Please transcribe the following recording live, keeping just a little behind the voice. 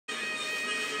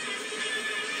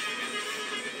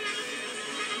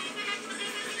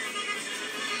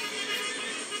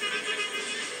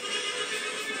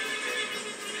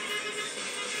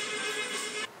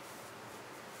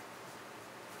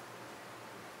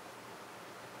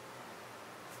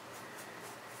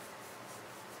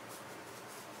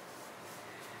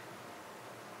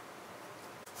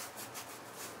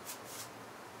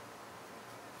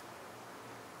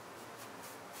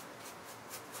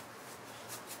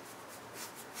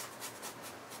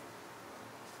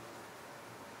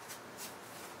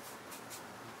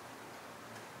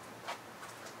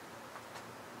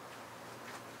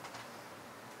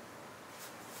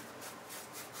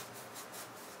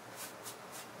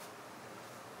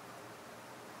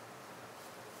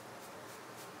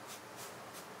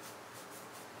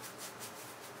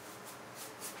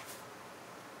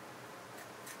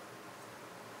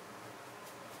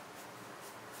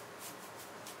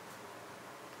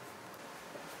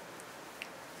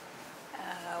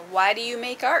Why do you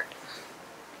make art?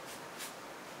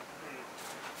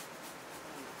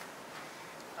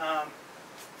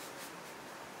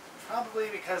 Probably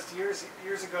because years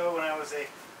ago when I was a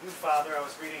new father, I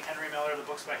was reading Henry Miller, the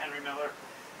books by Henry Miller,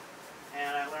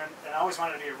 and I learned, and I always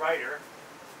wanted to be a writer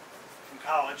from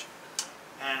college.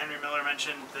 And Henry Miller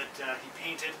mentioned that he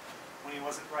painted when he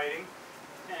wasn't writing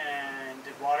and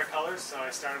did watercolors, so I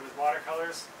started with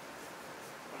watercolors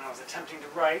when I was attempting to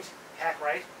hack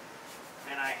write,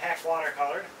 and I hack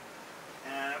watercolored,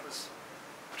 and it was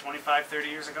 25, 30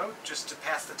 years ago, just to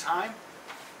pass the time,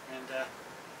 and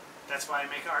that's why I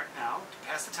make art now, to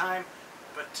pass the time,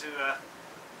 but to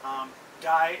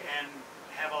die and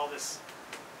have all this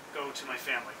go to my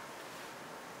family,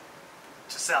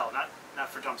 to sell, not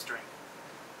for dumpstering.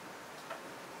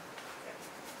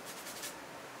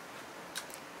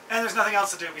 And there's nothing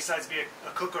else to do besides be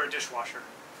a cook or a dishwasher.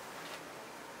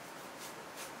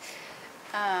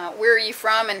 Where are you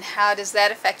from, and how does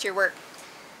that affect your work?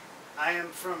 I am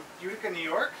from Utica, New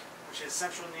York, which is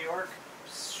central New York.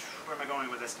 Where am I going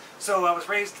with this? So I was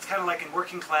raised kind of like in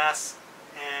working class,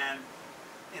 and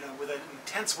with an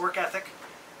intense work ethic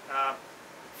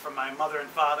from my mother and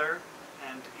father,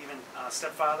 and even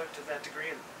stepfather to that degree,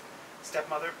 and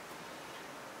stepmother.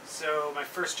 So my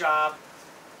first job,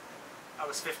 I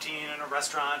was 15 in a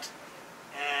restaurant,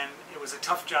 and it was a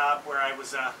tough job where I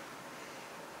was a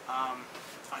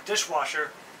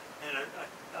dishwasher in a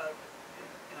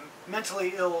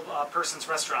mentally ill person's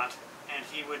restaurant, and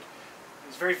he was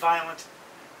very violent.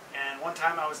 And one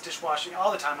time I was dishwashing,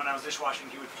 all the time when I was dishwashing,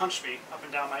 he would punch me up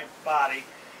and down my body,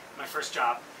 my first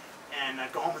job, and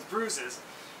I'd go home with bruises.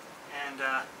 And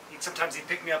sometimes he'd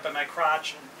pick me up by my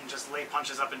crotch and just lay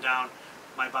punches up and down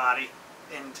my body.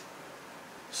 And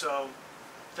so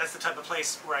that's the type of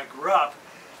place where I grew up,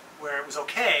 where it was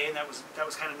okay, and that was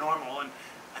kind of normal. And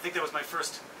I think that was my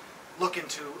first look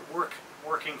into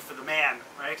working for the man,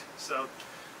 right? So,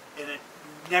 and it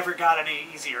never got any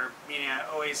easier. Meaning, I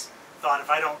always thought if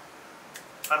I don't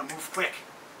move quick,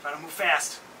 if I don't move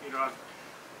fast, I'm gonna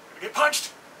get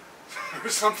punched or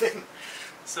something.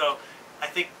 So, I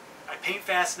think I paint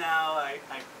fast now.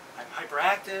 I'm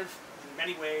hyperactive in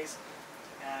many ways,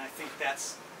 and I think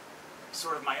that's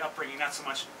sort of my upbringing, not so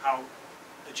much how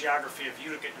the geography of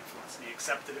Utica influenced me,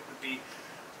 except that it would be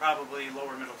probably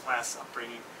lower middle class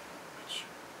upbringing, which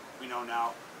we know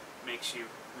now makes you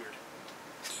weird.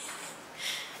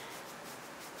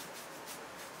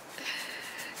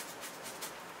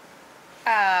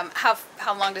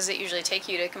 How long does it usually take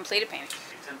you to complete a painting?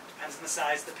 It depends on the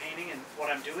size of the painting and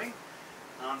what I'm doing.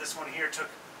 This one here took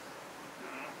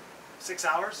 6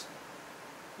 hours,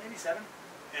 maybe 7,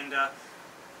 and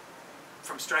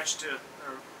from stretch to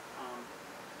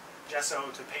gesso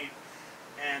to paint,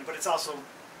 but it's also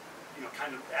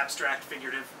kind of abstract,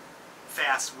 figurative,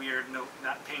 fast, weird,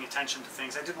 not paying attention to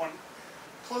things. I did one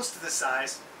close to this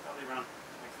size, probably around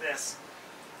like this,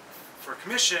 for a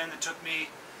commission that took me,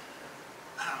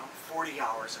 I don't know, 40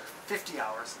 hours or 50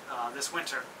 hours this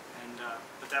winter, and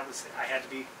but I had to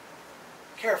be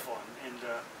careful and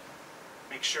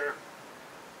make sure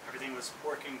everything was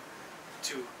working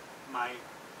to my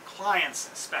client's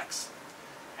specs,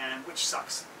 and which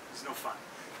sucks. It's no fun.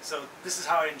 So this is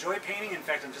how I enjoy painting. In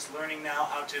fact, I'm just learning now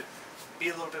how to be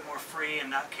a little bit more free and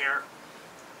not care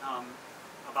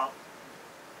about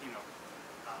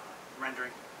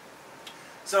rendering.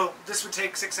 So this would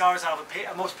take 6 hours out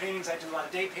of most paintings. I do a lot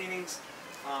of day paintings.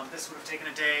 This would have taken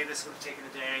a day. This would have taken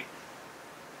a day.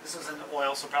 This was in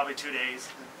oil, so probably 2 days.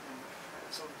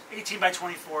 So 18 by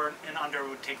 24 and under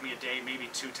would take me a day, maybe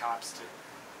 2 tops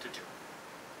to do.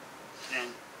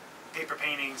 And paper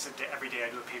paintings, every day I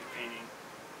do a paper painting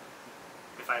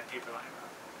if I have paper lying around.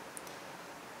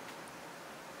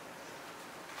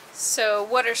 So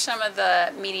what are some of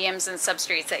the mediums and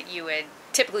substrates that you would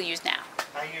typically use now?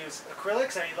 I use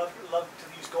acrylics. I love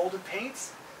to use golden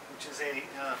paints, which is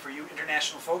for you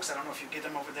international folks. I don't know if you get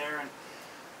them over there in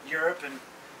Europe and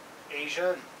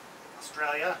Asia and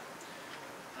Australia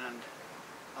and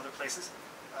other places,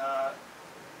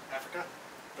 Africa.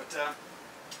 But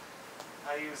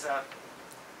I use,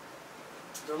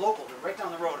 they're local. They're right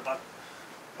down the road, about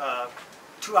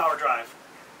 2-hour drive,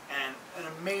 and an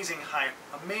amazing high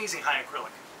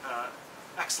acrylic,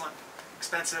 excellent,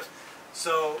 expensive.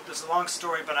 So there's a long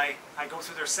story, but I go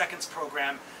through their seconds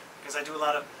program because I do a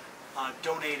lot of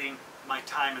donating my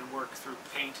time and work through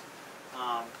paint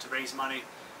to raise money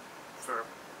for,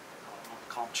 I won't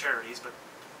call them charities, but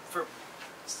for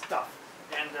stuff.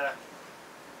 And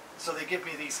so they give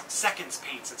me these seconds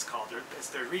paints, it's called. It's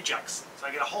their rejects. So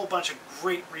I get a whole bunch of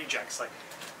great rejects, like,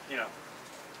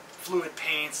 fluid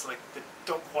paints, like that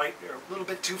don't quite, or a little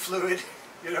bit too fluid,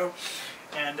 you know,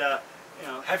 and you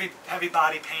know, heavy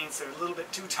body paints. They're a little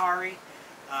bit too tarry,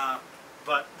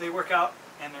 but they work out,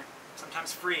 and they're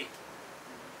sometimes free,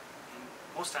 and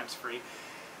most times free.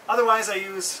 Otherwise, I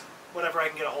use whatever I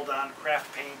can get a hold on,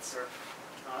 craft paints, or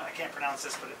I can't pronounce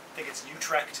this, but I think it's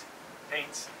Utrecht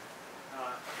paints.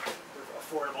 They're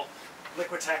affordable.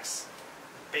 Liquitex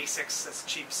Basics, that's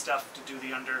cheap stuff to do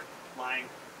the underlying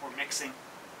or mixing.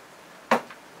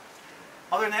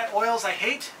 Other than that, oils I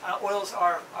hate. Oils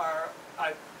are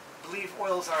I believe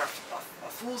oils are a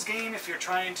fool's game if you're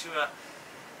trying to.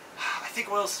 I think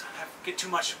oils get too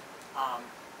much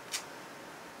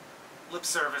lip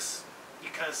service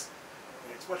because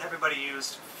it's what everybody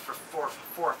used for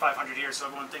 400 or 500 years. So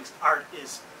everyone thinks art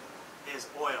is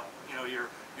oil. You know, you're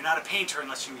not a painter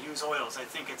unless you use oils. I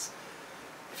think it's,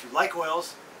 if you like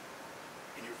oils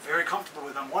and you're very comfortable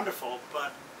with them, wonderful.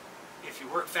 But if you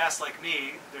work fast like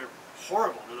me, they're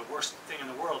horrible. They're the worst thing in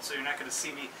the world. So you're not going to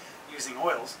see me using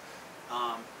oils.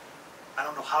 I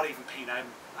don't know how to even paint.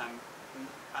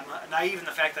 I'm naive in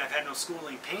the fact that I've had no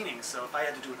schooling painting. So if I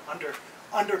had to do an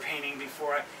underpainting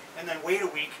before and then wait a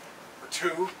week or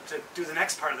two to do the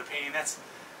next part of the painting, that's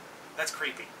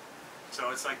creepy.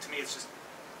 So it's like, to me, it's just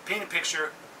paint a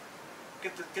picture,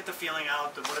 get the feeling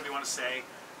out, the whatever you want to say,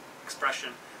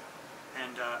 expression,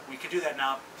 and we can do that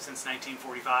now since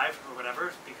 1945 or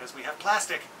whatever because we have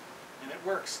plastic and it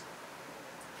works,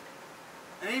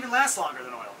 and it even lasts longer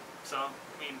than oil. So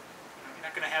I mean, you're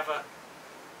not going to have a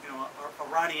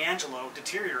Ronnie Angelo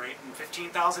deteriorate in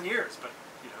 15,000 years, but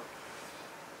you know.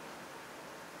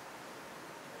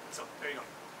 So there you go.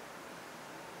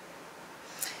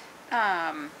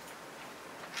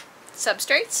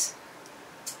 Substrates?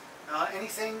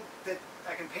 Anything that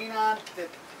I can paint on that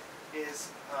is,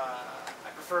 I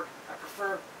prefer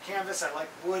canvas. I like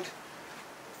wood,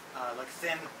 like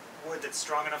thin wood that's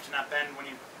strong enough to not bend when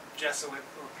you gesso it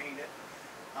or paint it.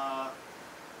 I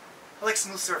like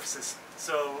smooth surfaces.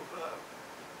 So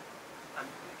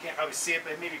you can't probably see it,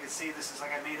 but maybe you can see this is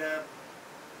like I made a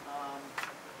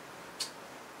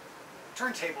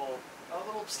turntable, a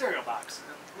little stereo box,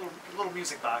 a little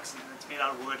music box, and it's made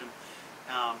out of wood, and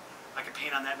I can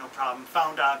paint on that no problem.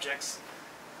 Found objects.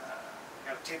 I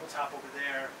got a tabletop over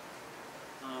there.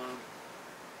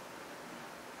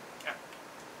 Yeah.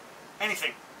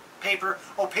 Anything. Paper.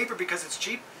 Oh, paper because it's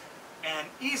cheap and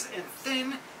easy and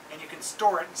thin, and you can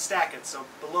store it and stack it. So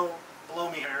below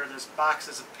me here, there's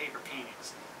boxes of paper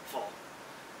paintings full,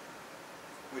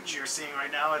 which you're seeing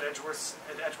right now at Edgeworth's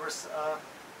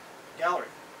gallery.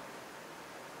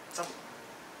 Some.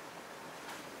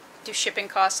 Do shipping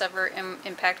costs ever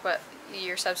impact what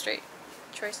your substrate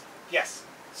choice? Yes.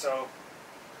 So,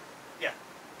 yeah,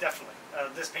 definitely.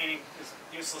 This painting is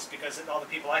useless because all the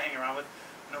people I hang around with,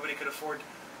 nobody could afford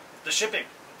the shipping.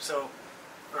 So,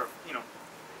 or you know,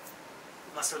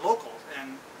 unless they're local.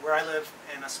 And where I live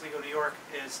in Oswego, New York,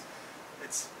 it's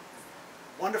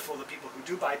wonderful. The people who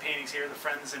do buy paintings here, the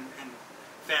friends and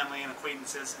family and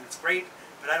acquaintances, and it's great.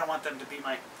 But I don't want them to be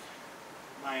my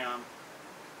I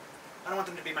don't want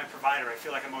them to be my provider. I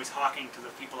feel like I'm always hawking to the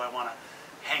people I want to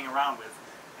hang around with,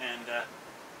 and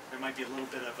there might be a little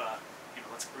bit of you know,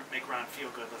 let's make Ron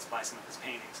feel good. Let's buy some of his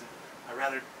paintings. And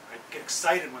I get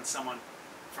excited when someone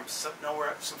from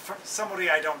somebody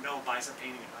I don't know buys a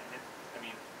painting of mine. I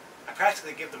mean, I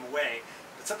practically give them away.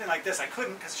 But something like this, I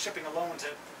couldn't because shipping alone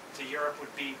to Europe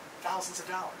would be thousands of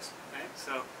dollars, right?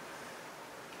 So,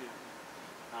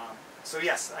 so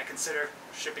yes, I consider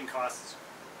shipping costs.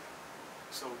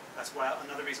 So that's why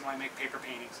another reason why I make paper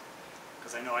paintings,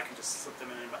 because I know I can just slip them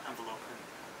in an envelope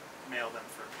and mail them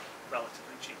for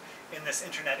relatively cheap in this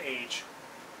internet age.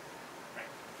 Right.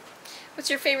 What's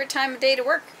your favorite time of day to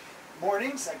work?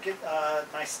 Mornings. I get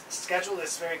my schedule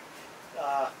is very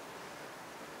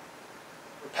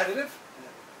repetitive,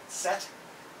 set.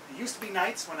 It used to be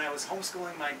nights when I was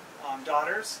homeschooling my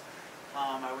daughters.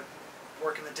 I would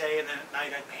work in the day and then at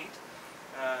night I'd paint.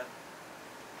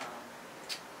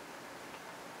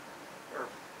 Or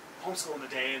homeschool in the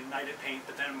day and night at paint,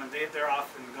 but then when they're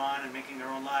off and gone and making their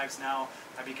own lives, now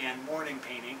I began morning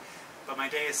painting. But my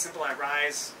day is simple. I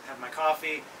rise, have my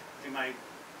coffee, do my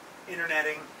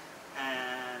interneting,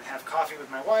 and have coffee with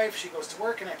my wife. She goes to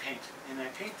work and I paint. And I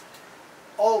paint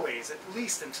always, at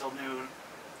least until noon.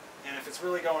 And if it's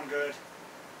really going good,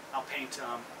 I'll paint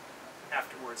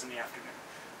afterwards in the afternoon.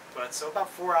 But so about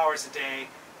 4 hours a day.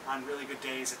 On really good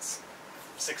days, it's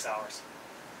 6 hours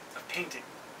of painting.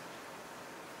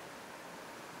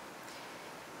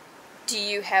 Do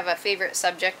you have a favorite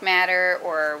subject matter,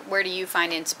 or where do you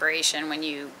find inspiration when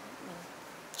you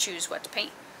choose what to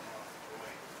paint? Oh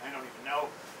boy, I don't even know.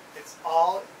 It's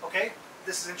all, okay,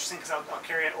 this is interesting because I'll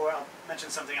carry it, or I'll mention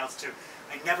something else too.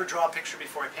 I never draw a picture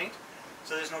before I paint,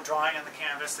 so there's no drawing on the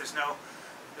canvas. There's no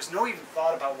even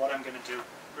thought about what I'm going to do.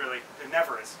 Really, there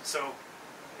never is. So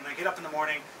when I get up in the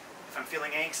morning, if I'm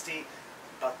feeling angsty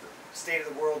about the state of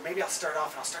the world, maybe I'll start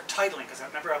off and I'll start titling, because I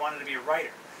remember I wanted to be a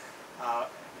writer.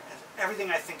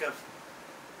 Everything I think of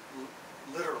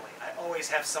literally, I always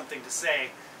have something to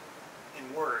say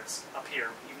in words up here,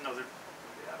 even though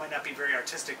I might not be very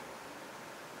artistic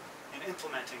in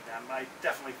implementing them. I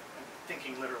definitely am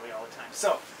thinking literally all the time.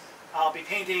 So I'll be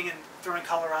painting and throwing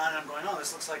color on, and I'm going, oh,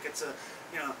 this looks like it's a,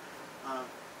 I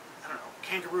don't know,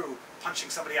 kangaroo punching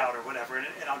somebody out or whatever, and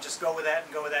I'll just go with that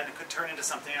and go with that, and it could turn into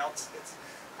something else.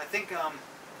 I think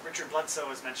Richard Bledsoe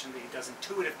has mentioned that he does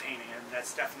intuitive painting, and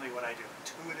that's definitely what I do,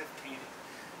 intuitive painting.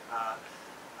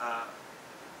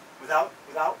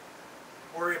 Without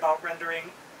worry about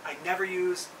rendering. I never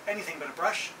use anything but a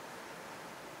brush,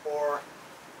 or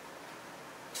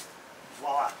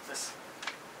voila, this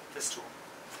tool.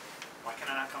 Why can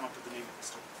I not come up with the name of this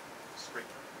tool? Scraper.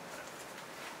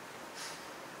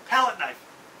 Palette knife.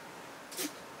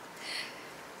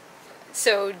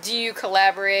 So do you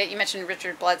collaborate? You mentioned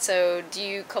Richard Bledsoe. Do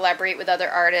you collaborate with other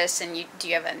artists, and do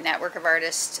you have a network of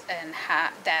artists and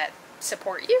that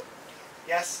support you?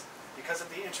 Yes, because of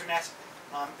the internet.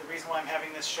 The reason why I'm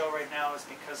having this show right now is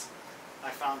because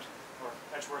I found, or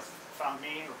Edgeworth found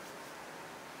me,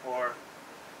 or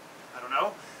I don't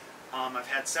know.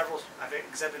 I've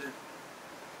exhibited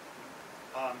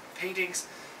paintings.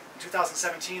 In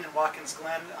 2017 in Watkins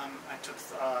Glen, I took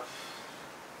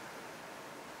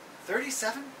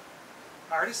 37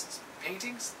 artists'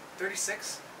 paintings,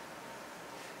 36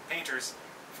 painters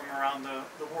from around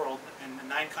the world in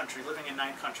living in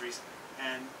 9 countries,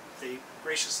 and they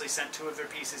graciously sent 2 of their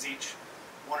pieces each,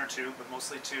 1 or 2, but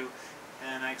mostly 2,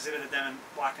 and I exhibited them in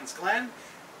Watkins Glen,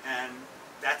 and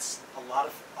that's a lot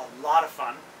of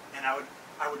fun. And I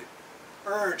would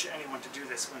urge anyone to do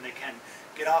this when they can.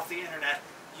 Get off the internet,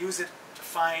 use it to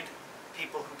find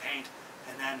people who paint,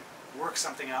 and then work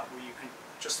something out where you can,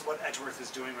 just what Edgeworth is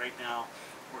doing right now,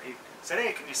 where he said,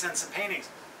 hey, can you send some paintings?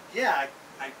 Yeah,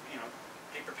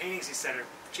 paper paintings, he said, are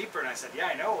cheaper, and I said, yeah,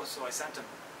 I know, so I sent him.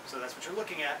 So that's what you're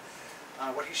looking at,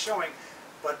 what he's showing.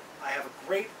 But I have a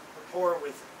great rapport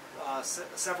with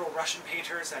several Russian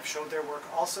painters. I've showed their work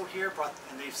also here,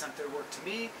 and they've sent their work to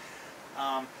me.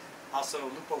 Also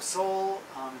Lupo Sol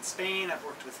in Spain, I've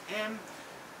worked with him,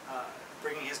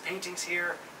 bringing his paintings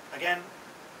here. Again,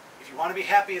 if you want to be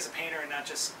happy as a painter and not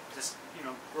just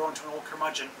grow into an old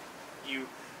curmudgeon, you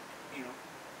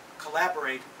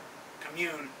collaborate,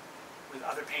 commune with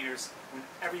other painters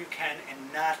whenever you can,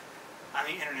 and not on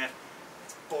the internet.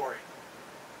 It's boring.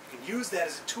 You can use that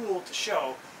as a tool to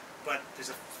show, but there's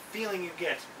a feeling you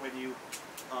get when you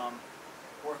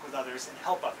work with others and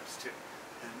help others too,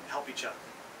 and help each other.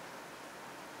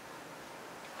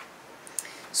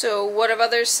 So what have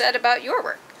others said about your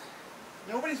work?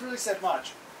 Nobody's really said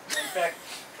much. In fact,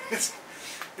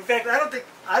 I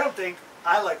don't think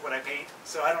I like what I paint,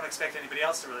 so I don't expect anybody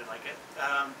else to really like it.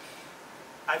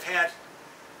 I've had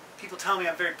people tell me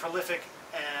I'm very prolific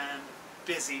and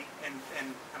busy, and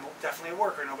I'm definitely a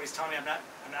worker. Nobody's telling me I'm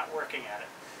not working at it.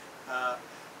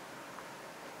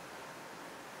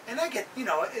 And I get,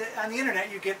 on the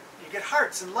internet you get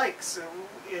hearts and likes,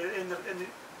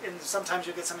 and sometimes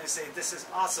you get somebody to say this is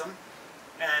awesome,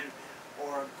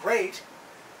 or great,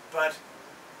 but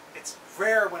it's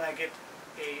rare when I get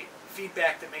a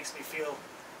feedback that makes me feel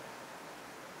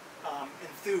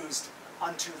enthused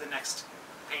onto the next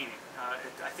painting.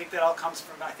 I think that all comes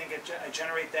from, I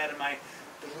generate that in my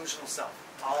delusional self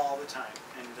all the time,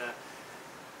 and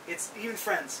it's even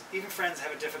friends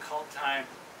have a difficult time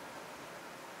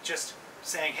just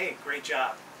saying, hey, great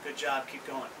job, good job, keep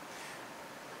going.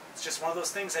 It's just one of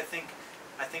those things. I think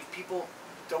people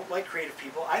don't like creative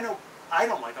people. I know I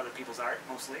don't like other people's art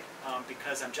mostly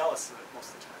because I'm jealous of it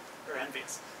most of the time, or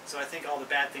envious. So I think all the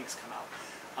bad things come out.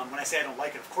 When I say I don't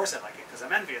like it, of course I like it because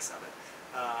I'm envious of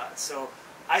it. So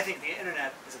I think the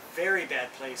internet is a very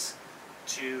bad place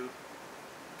to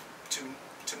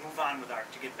move on with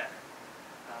art, to get better.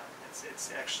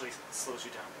 It's actually slows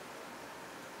you down,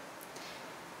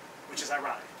 which is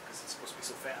ironic because it's supposed to be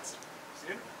so fast.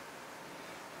 See?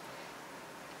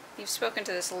 You've spoken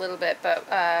to this a little bit, but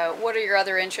what are your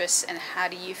other interests, and how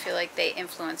do you feel like they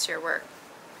influence your work?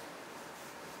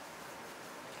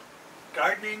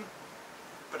 Gardening,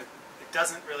 but it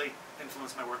doesn't really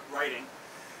influence my work. Writing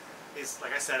is,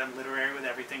 like I said, I'm literary with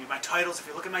everything. My titles, if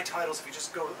you look at my titles, if you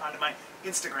just go onto my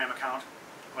Instagram account,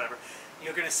 whatever,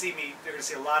 you're going to see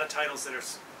a lot of titles that are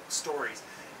stories.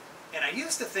 And I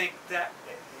used to think that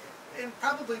and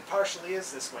probably partially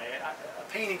is this way.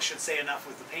 A painting should say enough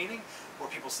with the painting, where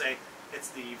people say it's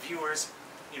the viewers,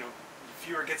 you know, the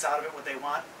viewer gets out of it what they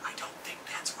want. I don't think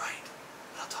that's right.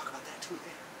 But I'll talk about that too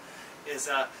later. Is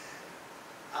I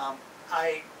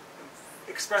am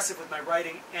expressive with my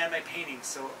writing and my painting,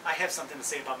 so I have something to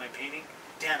say about my painting.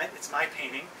 Damn it, it's my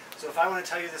painting. So if I want to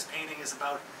tell you this painting is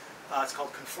about, it's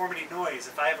called conformity noise.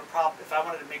 If I have a problem, if I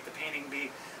wanted to make the painting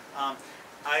be,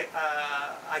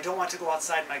 I don't want to go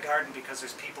outside my garden because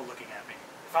there's people looking at me.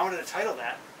 If I wanted to title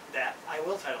that, I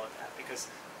will title it that, because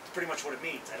it's pretty much what it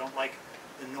means. I don't like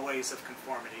the noise of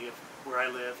conformity of where I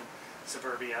live in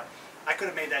suburbia. I could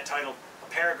have made that title a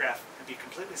paragraph and be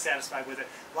completely satisfied with it.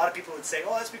 A lot of people would say,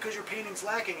 oh, that's because your painting's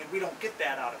lacking and we don't get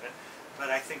that out of it. But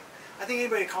I think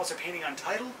anybody who calls their painting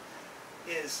untitled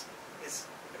is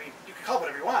I mean, you can call it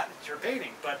whatever you want. It's your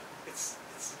painting, but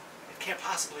it can't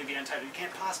possibly be untitled. You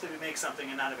can't possibly make something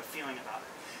and not have a feeling about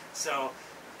it. So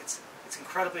it's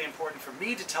incredibly important for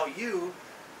me to tell you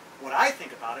what I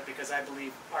think about it, because I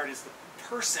believe art is the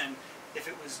person. If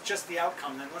it was just the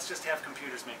outcome, then let's just have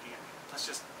computers making it. Let's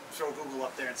just throw Google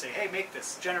up there and say, hey, make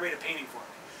this, generate a painting for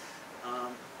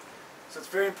me. So it's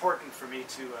very important for me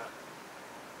to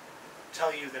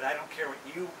tell you that I don't care what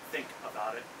you think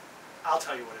about it. I'll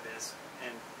tell you what it is,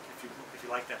 and if you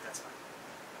like that, that's fine.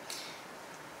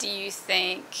 Do you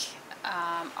think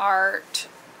art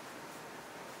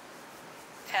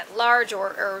at large,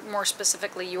 or more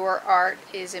specifically your art,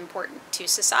 is important to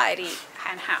society,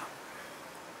 and how?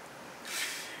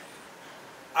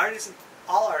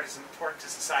 All art is important to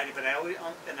society, but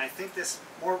I think this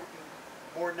more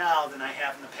now than I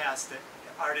have in the past, that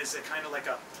art is a kind of like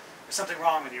there's something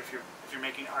wrong with you if you're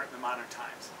making art in the modern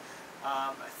times.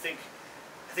 I think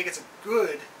it's a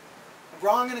good,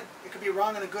 wrong, and it could be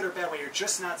wrong in a good or bad way. You're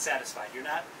just not satisfied. You're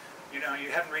not, you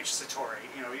haven't reached Satori.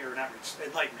 You're not reached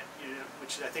enlightenment.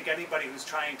 Which I think anybody who's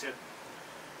trying to,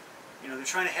 they're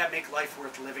trying to make life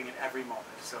worth living in every moment.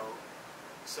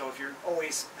 So if you're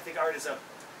always, I think art is a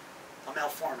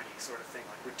malformity sort of thing.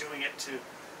 Like we're doing it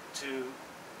to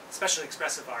especially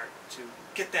expressive art, to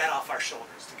get that off our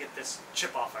shoulders, to get this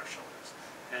chip off our shoulders.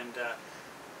 And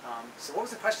so what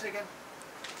was the question again?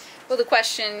 Well, the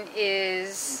question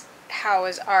is, how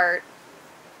is art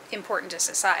important to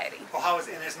society? Well,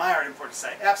 is my art important to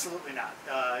society? Absolutely not.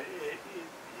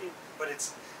 But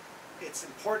it's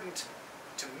important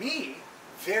to me,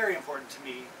 very important to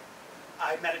me.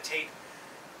 I meditate.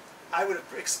 I would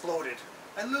have exploded.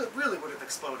 I really would have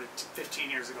exploded 15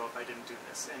 years ago if I didn't do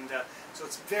this. And so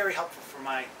it's very helpful for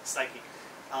my psyche.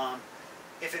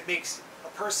 If it makes a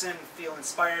person feel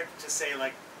inspired to say,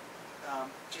 like,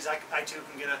 geez, I too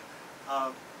can get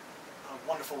a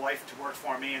wonderful wife to work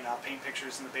for me and I'll paint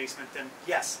pictures in the basement, then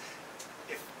yes.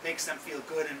 If it makes them feel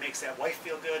good and makes that wife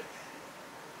feel good,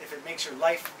 if it makes your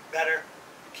life better,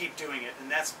 keep doing it.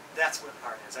 And that's what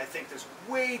art is. I think there's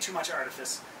way too much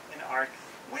artifice in art,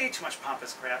 way too much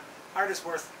pompous crap. Art is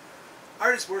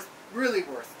really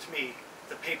worth, to me,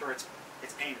 the paper it's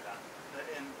painted on.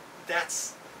 And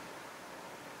that's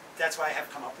why I have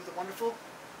come up with a wonderful,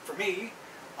 for me,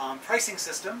 pricing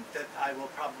system that I will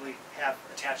probably have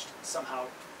attached somehow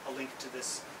a link to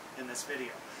this in this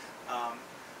video.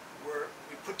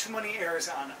 We put too many errors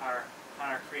on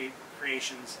our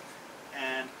creations,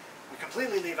 and we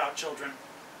completely leave out children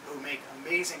who make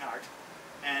amazing art,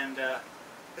 and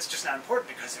it's just not important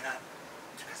because they're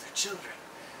children.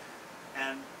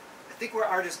 And I think where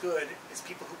art is good is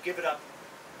people who give it up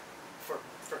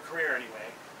for career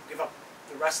anyway, give up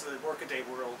the rest of the workaday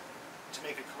world to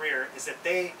make a career, is that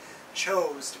they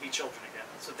chose to be children again.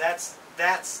 So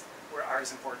that's where art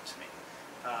is important to me.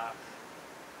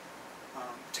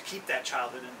 To keep that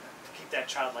childhood and to keep that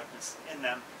childlikeness in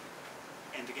them,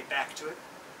 and to get back to it.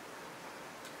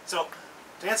 So,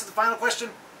 to answer the final question,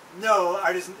 no,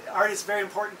 art is very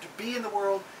important to be in the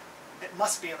world. It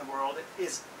must be in the world.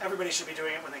 Everybody should be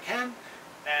doing it when they can.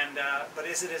 And but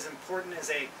is it as important as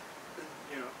a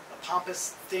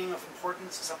pompous thing of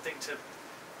importance, something to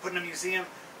put in a museum?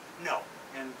 No.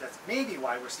 And that's maybe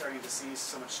why we're starting to see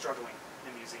so much struggling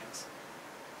in museums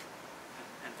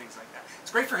and things like that.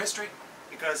 It's great for history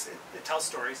because it tells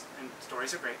stories, and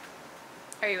stories are great.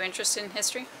 Are you interested in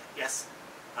history? Yes.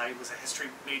 I was a history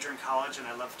major in college, and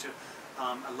I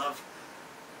love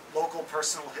local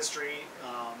personal history.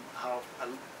 How I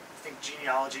think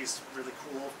genealogy is really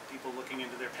cool. People looking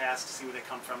into their past to see where they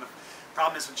come from. The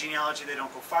problem is with genealogy, they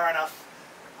don't go far enough.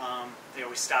 They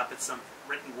always stop at some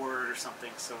written word or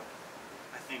something. So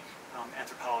I think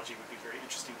anthropology would be very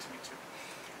interesting to me too.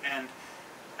 And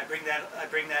I bring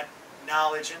that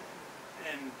knowledge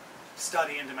and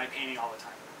study into my painting all the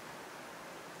time.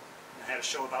 I had a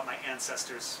show about my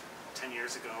ancestors 10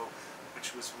 years ago,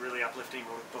 which was really uplifting.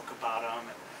 Wrote a book about them,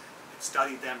 and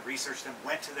studied them, researched them,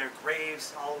 went to their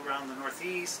graves all around the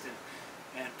Northeast,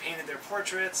 and painted their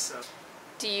portraits. So.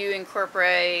 Do you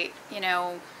incorporate,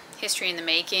 history in the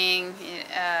making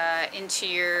into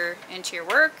your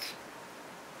work?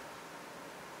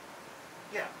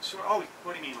 Yeah, sure. Oh,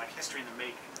 what do you mean, like history in the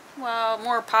making? Well,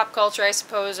 more pop culture, I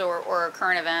suppose, or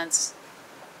current events.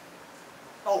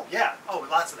 Oh yeah. Oh,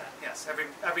 lots of that. Yes.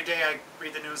 Every day I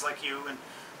read the news like you,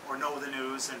 or know the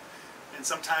news, and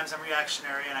sometimes I'm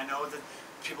reactionary, and I know that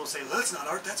people say, well, that's not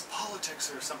art, that's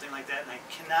politics, or something like that, and I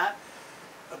cannot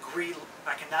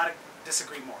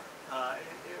disagree more.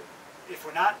 If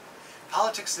we're not,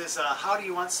 politics is how do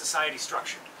you want society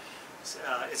structured?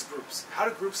 It's groups. How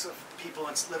do groups of people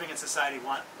living in society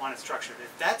want it structured?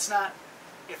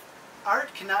 If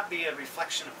art cannot be a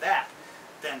reflection of that,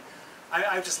 then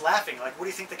I'm just laughing. Like, what do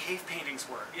you think the cave paintings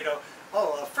were?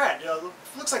 Fred.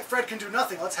 Looks like Fred can do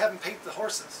nothing. Let's have him paint the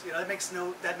horses. That makes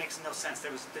no sense.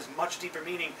 There's much deeper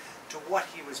meaning to what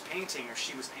he was painting or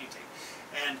she was painting.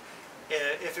 And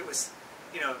if it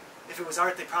was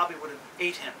art, they probably would have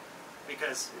ate him,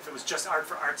 because if it was just art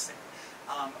for art's sake.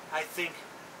 I think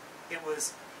it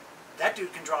was, that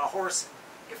dude can draw a horse.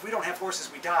 If we don't have horses,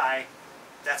 we die.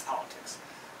 That's politics.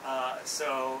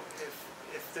 So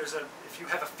if you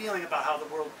have a feeling about how the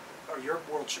world or your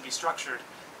world should be structured,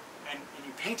 and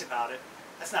you paint about it,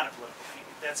 that's not a political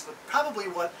painting. That's probably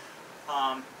what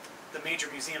the major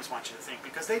museums want you to think,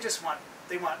 because they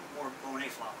want more Monet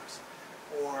flowers,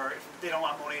 or if they don't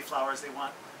want Monet flowers, they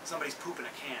want somebody's poop in a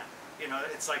can.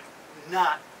 It's like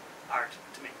not art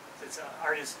to me. It's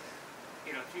art is,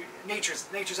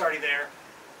 nature's already there.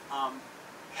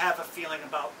 Have a feeling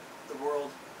about the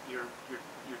world, your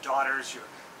daughters, your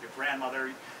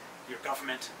grandmother, your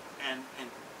government, and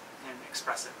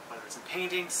express it, whether it's in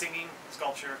painting, singing,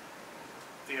 sculpture,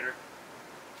 theater.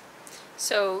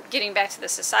 So getting back to the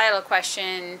societal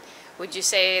question, would you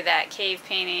say that cave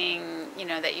painting,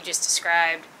 that you just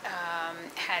described,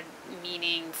 had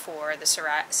meaning for the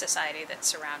society that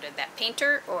surrounded that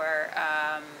painter, or,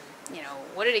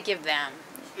 what did it give them?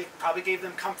 It probably gave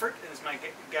them comfort, as my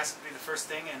guess would be the first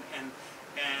thing, and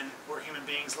we're human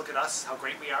beings, look at us, how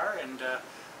great we are, and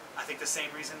I think the same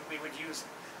reason we would use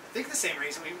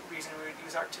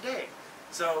art today.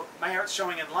 So my art's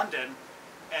showing in London,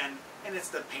 and it's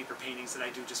the paper paintings that I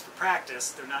do just for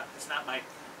practice.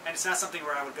 It's not something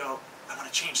where I would go, I want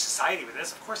to change society with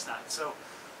this. Of course not.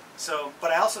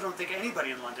 But I also don't think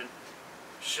anybody in London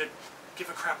should give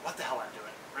a crap what the hell I'm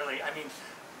doing. Really, I mean,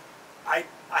 I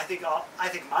think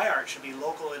my art should be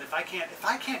local, and if I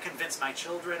can't convince my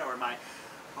children or my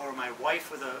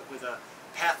wife with a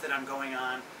path that I'm going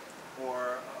on,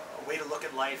 or a way to look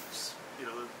at life,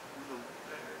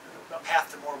 a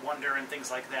path to more wonder and things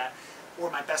like that,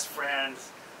 or my best friend,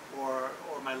 or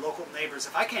my local neighbors,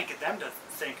 if I can't get them to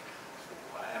think,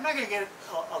 I'm not going to get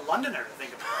a Londoner to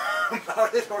think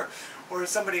about it, or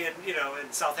somebody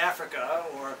in South Africa,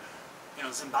 or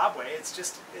Zimbabwe. It's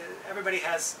just everybody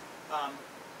has.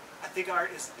 I think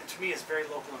art to me is very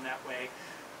local in that way,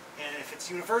 and if it's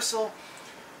universal,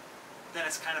 then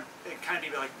it kind of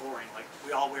be like boring. Like,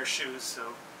 we all wear shoes,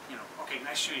 so okay,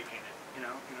 nice shoe you painted.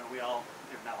 We all,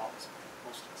 not all of us,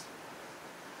 most of us.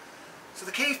 So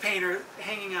the cave painter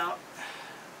hanging out,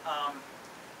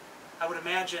 I would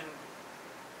imagine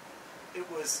it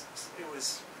was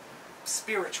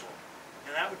spiritual,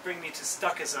 and that would bring me to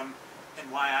Stuckism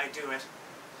and why I do it.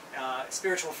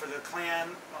 Spiritual for the clan,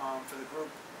 for the group,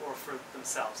 or for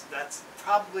themselves. That's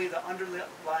probably the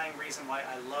underlying reason why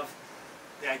I love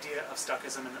the idea of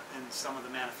Stuckism and some of the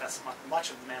much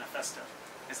of the manifesto.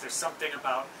 Is there's something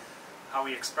about how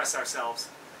we express ourselves.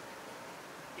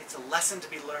 It's a lesson to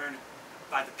be learned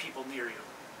by the people near you,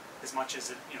 as much as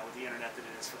the internet that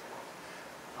it is for the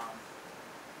world.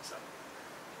 So,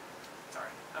 sorry,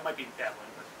 I might be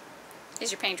babbling, but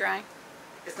Is your paint drying?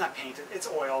 It's not painted. It's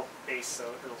oil based,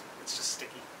 so it's just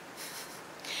sticky.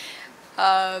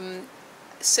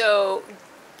 So,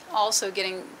 also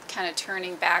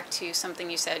turning back to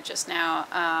something you said just now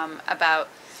about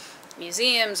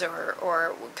museums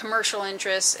or commercial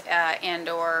interests and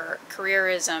or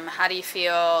careerism. How do you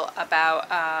feel about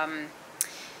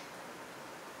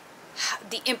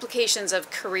the implications of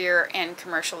career and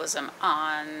commercialism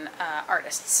on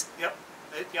artists? Yep.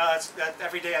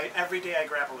 Every day I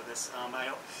grapple with this.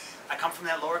 I come from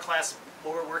that lower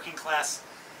working class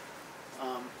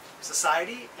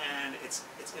society, and it's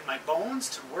in my bones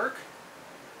to work,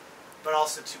 but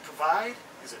also to provide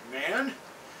as a man.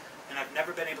 And I've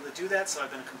never been able to do that, so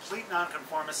I've been a complete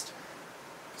nonconformist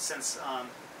since.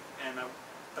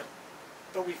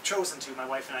 But we've chosen to. My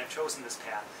wife and I have chosen this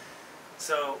path,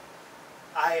 So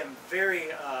I am very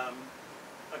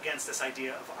against this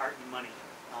idea of art and money.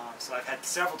 So I've had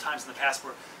several times in the past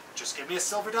where, just give me a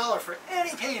silver dollar for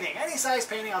any painting, any size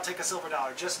painting, I'll take a silver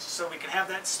dollar, just so we can have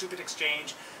that stupid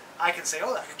exchange. I can say,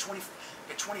 oh, I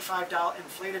get $25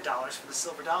 inflated dollars for the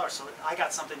silver dollar, so I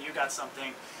got something, you got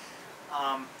something.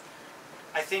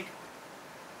 I think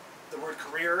the word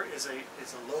career is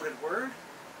a loaded word.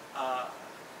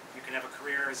 You can have a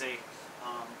career as a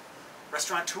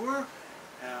restaurateur.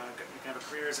 You can have a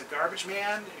career as a garbage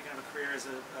man. You can have a career as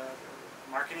a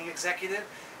marketing executive.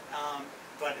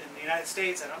 But in the United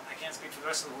States, I can't speak for the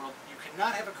rest of the world, you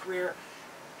cannot have a career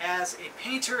as a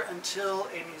painter until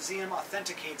a museum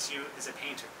authenticates you as a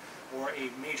painter or a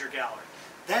major gallery.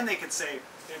 Then they could say,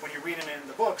 when you read him in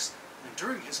the books, and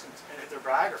during their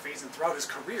biographies and throughout his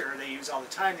career, they use all the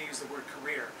time, they use the word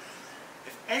career.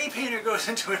 If any painter goes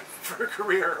into it for a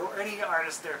career, or any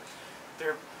artist,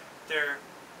 they're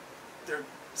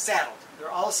saddled. They're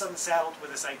all of a sudden saddled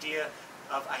with this idea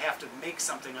of, I have to make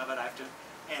something of it, I have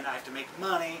to make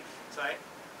money. So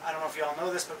I don't know if you all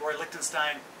know this, but Roy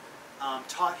Lichtenstein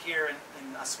taught here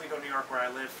in Oswego, New York, where I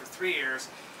lived for 3 years,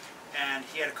 and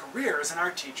he had a career as an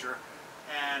art teacher,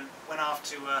 and went off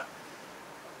to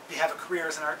have a career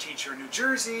as an art teacher in New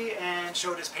Jersey, and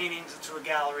showed his paintings to a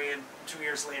gallery, and 2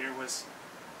 years later was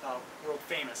world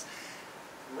famous.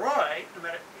 Roy,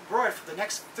 for the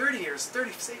next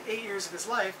 38 years of his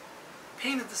life,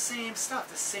 painted the same stuff,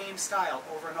 the same style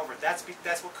over and over. That's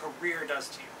what career does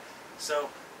to you. So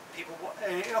people,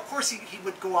 and of course he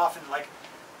would go off and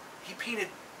he painted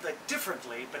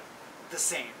differently, but the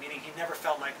same, meaning he never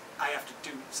felt like, I have to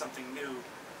do something new,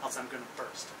 else I'm going to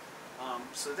burst.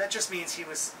 So that just means he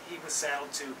was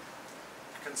saddled to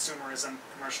consumerism,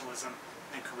 commercialism,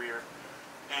 and career.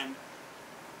 And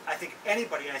I think I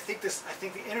think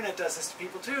the internet does this to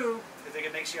people too. I think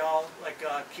it makes you all I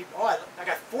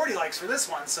got 40 likes for this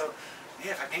one, so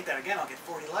yeah, if I paint that again, I'll get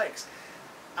 40 likes.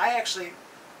 I actually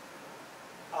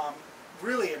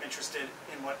really am interested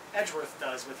in what Edgeworth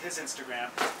does with his Instagram.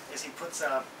 Is he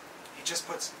just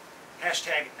puts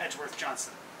hashtag Edgeworth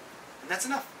Johnstone, and that's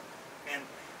enough. And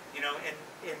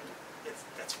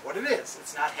that's what it is.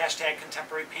 It's not hashtag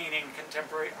contemporary painting,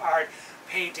 contemporary art,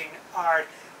 painting, art,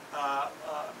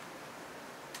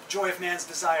 joy of man's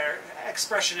desire,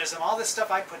 expressionism, all this stuff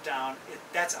I put down,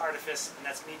 that's artifice, and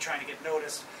that's me trying to get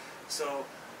noticed so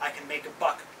I can make a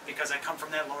buck, because I come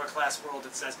from that lower class world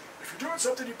that says, if you're doing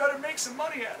something, you better make some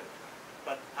money at it.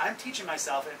 But I'm teaching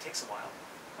myself, and it takes a while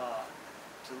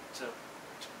to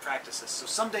practice this. So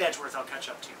someday, Edgeworth, I'll catch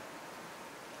up to you.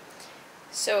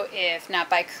 So if not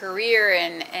by career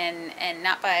and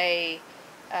not by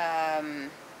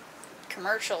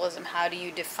commercialism, how do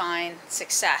you define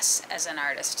success as an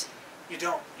artist? You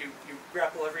don't. You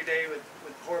grapple every day with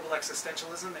horrible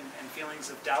existentialism and feelings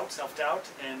of doubt, self-doubt,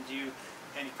 and you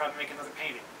probably make another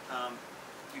painting.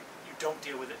 You don't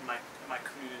deal with it in my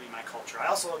community, my culture. I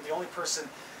also am the only person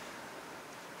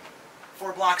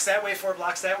 4 blocks that way, 4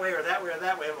 blocks that way, or that way, or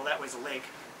that way. Well, that way's a lake,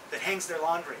 that hangs their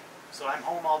laundry. So I'm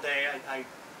home all day. I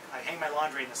hang my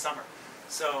laundry in the summer.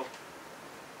 So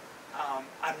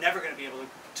I'm never going to be able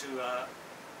to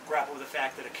grapple with the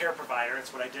fact that a care provider,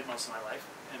 it's what I did most of my life,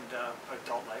 and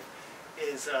adult life,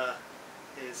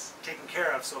 is taken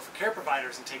care of. So if a care provider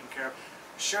isn't taken care of,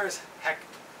 sure as heck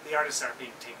the artists aren't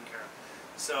being taken care of.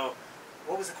 So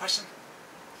what was the question?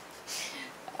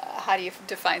 How do you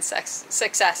define success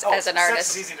as an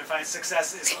artist? Success is easy to define.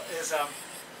 Success is a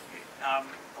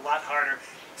lot harder.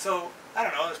 So, I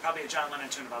don't know, there's probably a John Lennon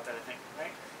tune about that, I think,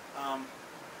 right?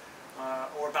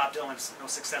 Or Bob Dylan's No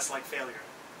Success Like Failure.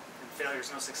 And failure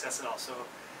is no success at all. So,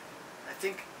 I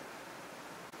think...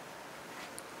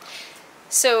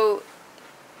 So,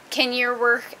 can your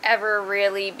work ever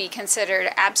really be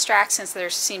considered abstract, since there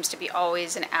seems to be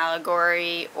always an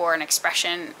allegory or an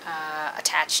expression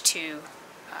attached to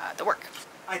the work?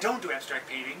 I don't do abstract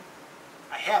painting.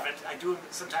 I haven't. I do it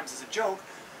sometimes as a joke,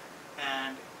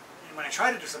 and when I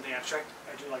try to do something abstract,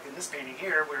 I do like in this painting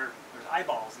here, where there's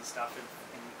eyeballs and stuff, and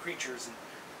creatures and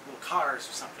little cars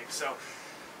or something. So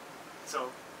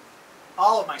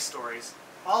all of my stories,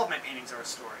 all of my paintings are a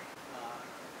story,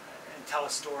 and tell a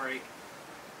story.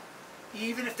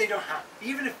 Even if they don't have,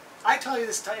 even if I tell you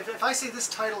this, if I say this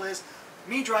title is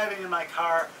me driving in my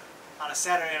car on a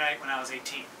Saturday night when I was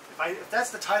 18, if that's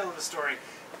the title of the story,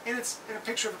 and it's in a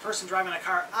picture of a person driving a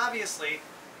car, obviously,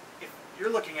 if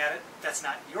you're looking at it, that's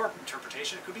not your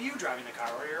interpretation. It could be you driving the car,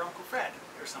 or your Uncle Fred,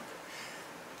 or something.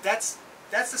 That's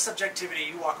the subjectivity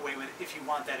you walk away with if you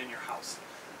want that in your house.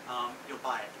 You'll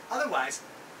buy it. Otherwise,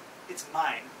 it's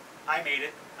mine. I made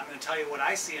it. I'm going to tell you what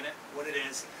I see in it, what it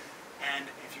is, and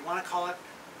if you want to call it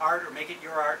art or make it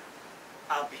your art,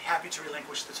 I'll be happy to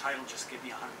relinquish the title. Just give me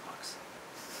 $100.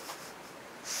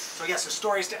 So yes, there's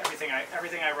stories to everything I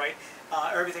write,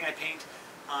 everything I paint.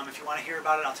 If you want to hear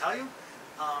about it, I'll tell you.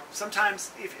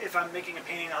 Sometimes if I'm making a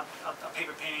painting, a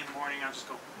paper painting in the morning, I'll just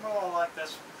go, oh, like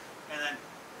this, and then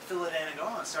fill it in and go,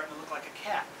 oh, it's starting to look like a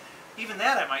cat. Even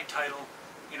that I might title,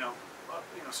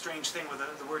 strange thing with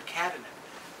the word cat in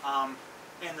it.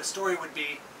 And the story would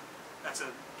be, this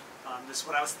is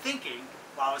what I was thinking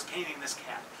while I was painting this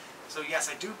cat. So yes,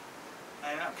 I do.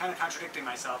 I'm kind of contradicting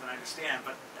myself, and I understand,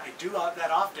 but I do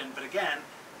that often. But again,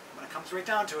 when it comes right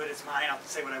down to it, it's mine. I'll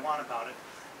say what I want about it.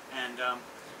 And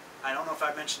I don't know if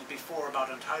I've mentioned it before about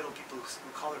untitled people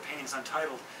who call their paintings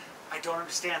untitled. I don't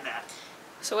understand that.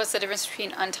 So what's the difference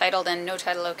between untitled and no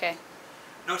title okay?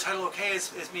 No title okay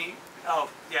is me.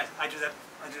 Oh yeah, I do that.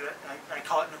 I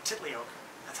call it no titlioke.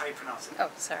 That's how you pronounce it.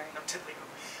 Oh, sorry. No titlioke.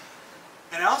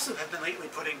 And I also have been lately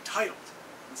putting titled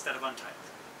instead of untitled.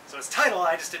 So it's title.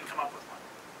 I just didn't come up with one.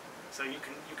 So you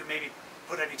can maybe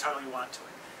put any title you want to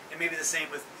it. It may be the same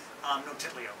with no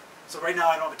titlioke. So right now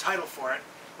I don't have a title for it.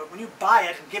 But when you buy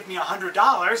it and give me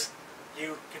 $100,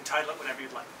 you can title it whatever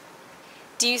you'd like.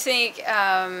 Do you think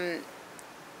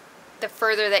the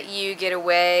further that you get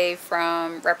away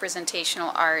from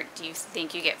representational art, do you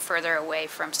think you get further away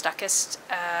from stuckist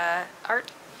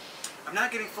art? I'm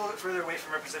not getting further away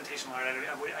from representational art.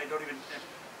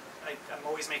 I'm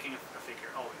always making a figure,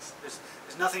 always. There's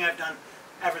nothing I've done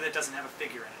ever that doesn't have a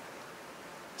figure in it.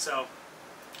 So,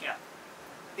 yeah.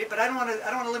 But I don't want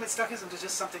to limit stuckism to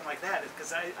just something like that,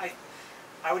 because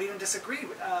I would even disagree.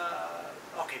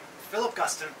 Okay, Philip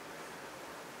Guston.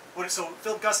 So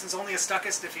Philip Guston's only a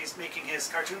stuckist if he's making his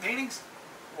cartoon paintings,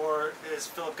 or is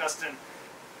Philip Guston,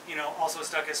 also a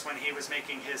stuckist when he was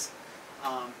making his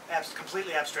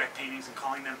completely abstract paintings and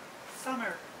calling them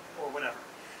summer or whatever?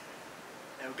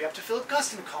 It would be up to Philip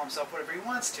Guston to call himself whatever he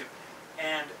wants to,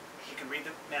 and he can read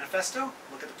the manifesto,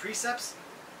 look at the precepts.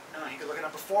 He could look it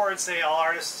up before and say, all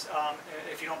artists,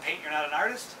 if you don't paint, you're not an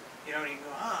artist. And you can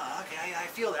go, okay, I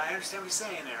feel that. I understand what he's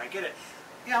saying there. I get it.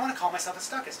 Yeah, I want to call myself a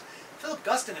stuckist. Philip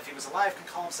Guston, if he was alive, can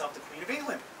call himself the Queen of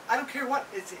England. I don't care what.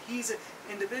 He's an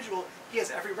individual. He has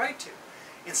every right to.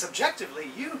 And subjectively,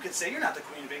 you could say you're not the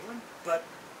Queen of England, but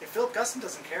if Philip Guston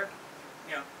doesn't care,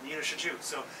 neither should you.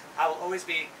 So I will always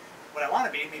be what I want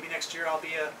to be. Maybe next year I'll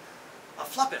be a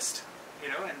fluppist,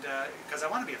 and because I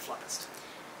want to be a fluppist.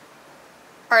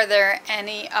 Are there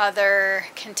any other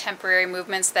contemporary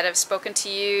movements that have spoken to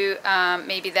you,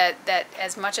 maybe that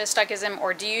as much as stuckism,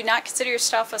 or do you not consider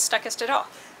yourself a stuckist at all?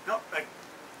 No,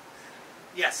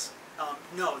 yes.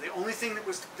 No, the only thing that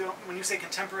was, when you say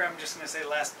contemporary, I'm just going to say the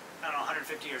last,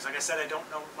 150 years. Like I said, I don't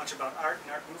know much about art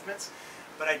and art movements,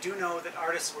 but I do know that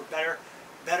artists were better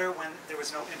when there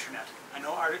was no internet. I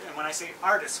know and when I say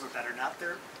artists were better, not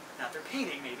their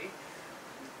painting maybe,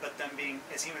 but them being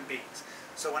as human beings.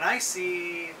 So when I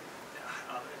see,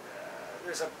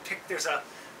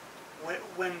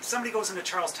 when somebody goes into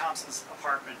Charles Thompson's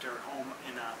apartment or home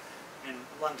in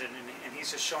London, and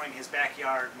he's just showing his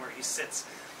backyard where he sits,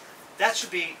 that should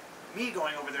be me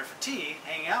going over there for tea,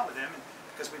 hanging out with him,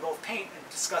 because we both paint and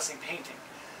discussing painting.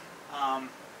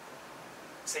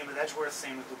 Same with Edgeworth,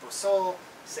 same with Lupo Sol,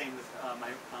 same with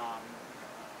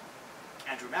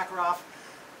Andrew Makaroff,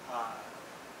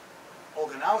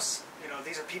 Olga Naus.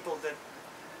 These are people that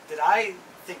I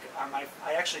think are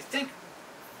I actually think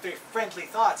very friendly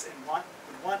thoughts and would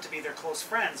want to be their close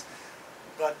friends.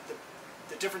 But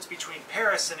the difference between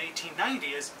Paris and 1890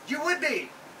 is you would be,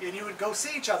 and you would go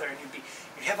see each other, and you'd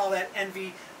have all that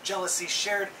envy, jealousy,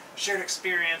 shared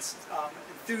experience,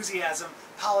 enthusiasm,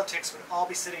 politics would all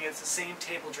be sitting at the same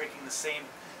table drinking the same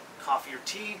coffee or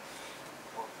tea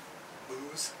or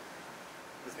booze.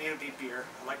 With me it would be beer.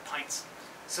 I like pints.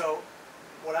 So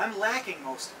what I'm lacking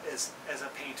most as a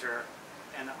painter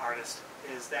and an artist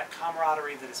is that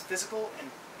camaraderie that is physical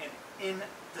and in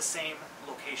the same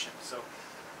location. So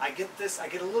I get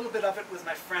a little bit of it with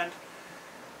my friends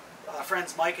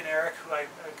Mike and Eric, who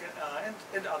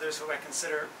and others who I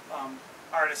consider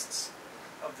artists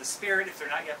of the spirit, if they're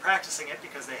not yet practicing it,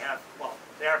 because they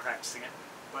are practicing it,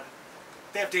 but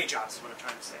they have day jobs, is what I'm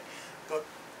trying to say. But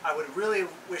I would really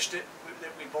wish that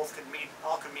we both could meet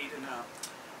in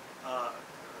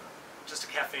just a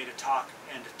cafe to talk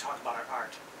about our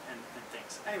art and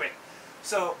things. Anyway,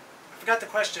 so I forgot the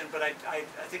question, but I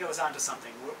think I was onto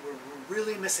something. We're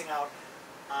really missing out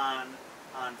on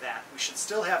that. We should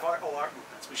still have art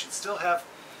movements. We should still have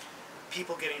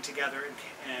people getting together in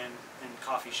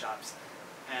coffee shops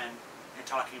and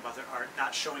talking about their art,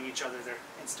 not showing each other their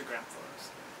Instagram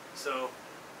photos. So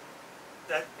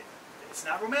that it's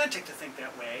not romantic to think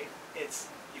that way.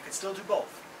 You can still do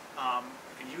both.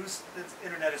 You can use the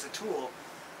internet as a tool,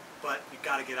 but you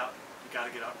got to get out. You got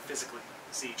to get out and physically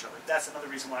see each other. That's another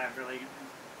reason why I'm really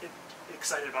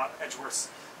excited about Edgeworth's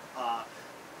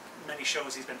many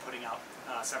shows he's been putting out,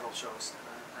 several shows.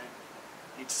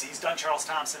 He's done Charles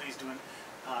Thompson, he's doing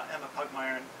Emma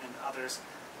Pugmire and others.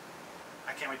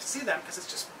 I can't wait to see them because it's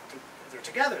just, they're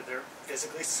together. They're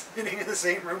physically sitting in the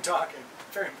same room talking.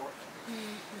 Very important.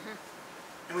 Mm-hmm.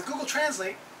 And with Google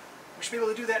Translate, we should be able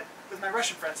to do that with my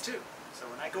Russian friends too. So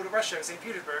when I go to Russia, St.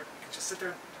 Petersburg, we can just sit there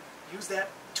and use that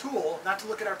tool, not to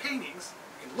look at our paintings.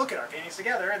 We can look at our paintings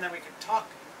together, and then we can talk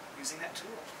using that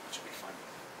tool, which will be fun.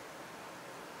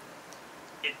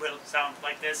 It will sound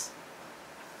like this.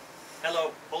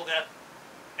 Hello, Hulda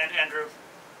and Andrew.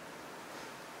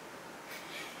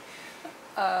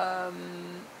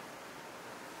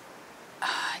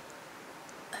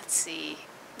 Let's see.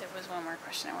 There was one more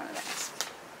question I wanted to ask.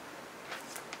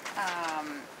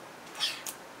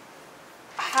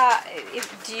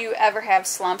 Do you ever have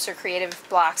slumps or creative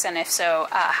blocks, and if so,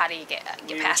 how do you get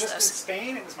past those? Just in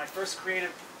Spain, it was my first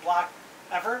creative block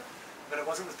ever, but it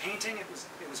wasn't with painting. It was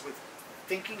with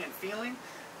thinking and feeling.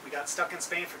 We got stuck in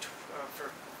Spain for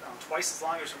twice as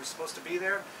long as we were supposed to be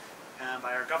there, and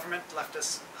by our government left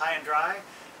us high and dry.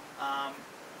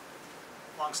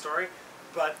 Long story,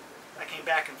 but I came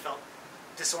back and felt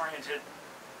disoriented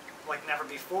like never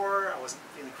before. I wasn't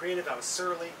feeling creative. I was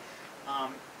surly.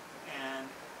 And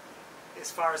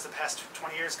as far as the past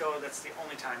 20 years go, that's the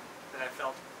only time that I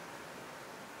felt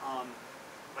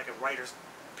like a writer's,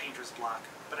 painter's block.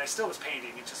 But I still was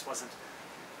painting. It just wasn't,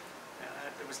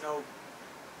 there was no,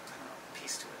 I don't know,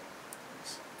 peace to it. It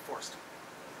was forced.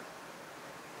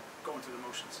 Going through the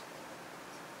motions.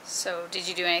 So did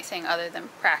you do anything other than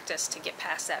practice to get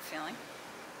past that feeling?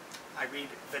 I read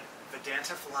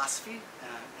Vedanta philosophy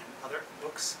and other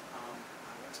books,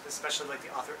 especially like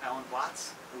the author Alan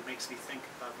Watts, who makes me think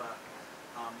of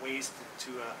ways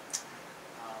to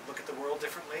look at the world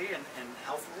differently and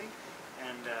healthily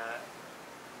and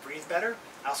breathe better.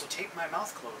 I also tape my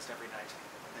mouth closed every night,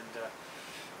 and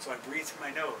so I breathe through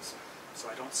my nose, so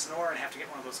I don't snore and have to get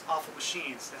one of those awful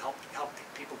machines that help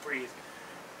people breathe,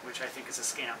 which I think is a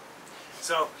scam.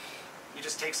 So you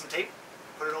just take some tape,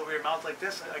 put it over your mouth like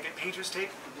this. I get painter's tape,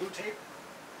 blue tape.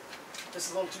 This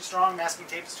is a little too strong. Masking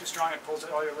tape is too strong. It pulls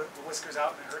all your whiskers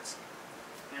out and it hurts.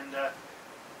 And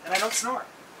I don't snore,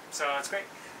 so it's great.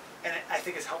 And I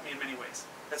think it's helped me in many ways.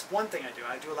 That's one thing I do.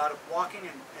 I do a lot of walking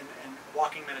and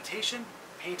walking meditation.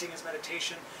 Painting is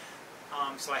meditation.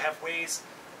 So I have ways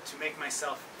to make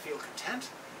myself feel content.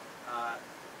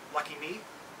 Lucky me.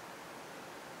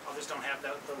 Others don't have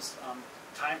those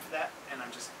time for that, and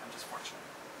I'm just fortunate.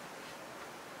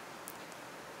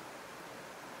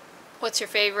 What's your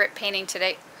favorite painting to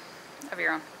date of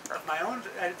your own? Of my own,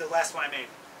 the last one I made,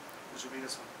 which will be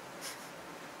this one.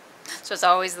 So it's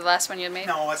always the last one you made?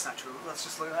 No, that's not true. Let's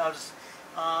just look. I'll just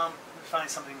find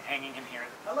something hanging in here.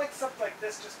 I like stuff like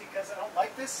this just because I don't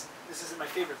like this. This isn't my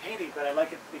favorite painting, but I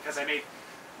like it because I made.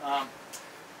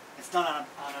 It's done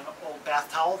on an old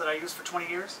bath towel that I used for 20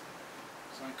 years.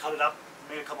 So I cut it up,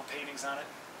 made a couple paintings on it.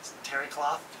 It's terry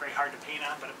cloth. It's very hard to paint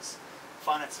on, but it was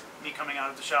fun. It's me coming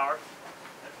out of the shower.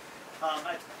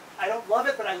 I don't love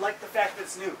it, but I like the fact that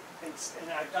it's new. And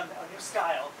I've done a new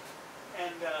style.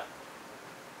 And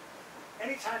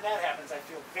anytime that happens, I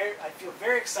feel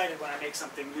very excited when I make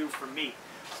something new for me.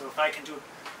 So if I can do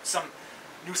some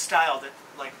new style that,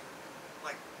 like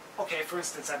okay, for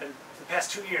instance, I've been the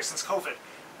past 2 years since COVID,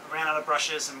 I ran out of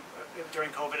brushes and during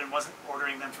COVID and wasn't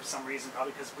ordering them for some reason,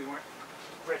 probably because we weren't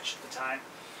rich at the time.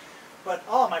 But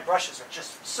all of my brushes are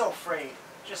just so frayed,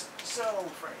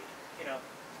 you know,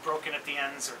 broken at the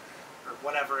ends or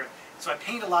whatever. So I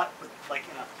paint a lot with, like,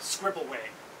 in a scribble way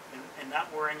and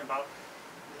not worrying about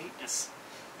neatness.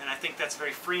 And I think that's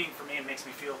very freeing for me and makes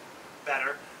me feel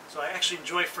better. So I actually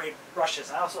enjoy frayed brushes.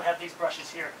 I also have these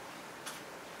brushes here.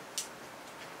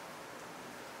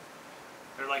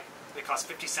 They're like, they cost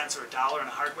 50 cents or $1 in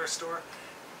a hardware store,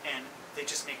 and they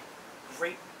just make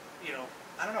great, you know,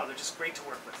 I don't know, they're just great to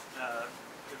work with.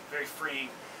 They're very freeing.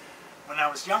 When I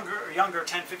was younger,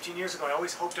 10, 15 years ago, I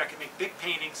always hoped I could make big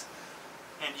paintings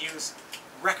and use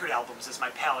record albums as my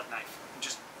palette knife. And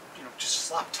just, you know, just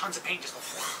slop tons of paint, just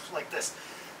go like this.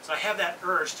 So I have that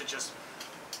urge to just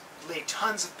lay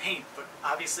tons of paint, but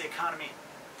obviously economy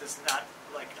does not,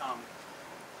 like,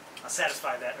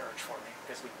 satisfy that urge for me,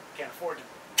 because we can't afford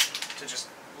to just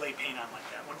lay paint on like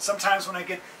that. Sometimes when I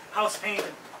get house paint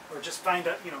or just find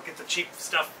a, you know, get the cheap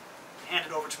stuff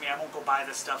handed over to me, I won't go buy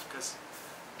this stuff because,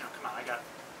 you know, come on, I got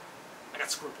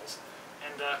scruples.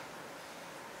 And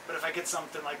but if I get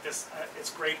something like this,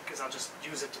 it's great because I'll just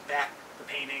use it to back the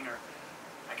painting, or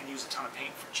I can use a ton of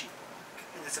paint for cheap.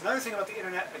 And it's another thing about the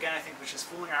internet, again, I think, which is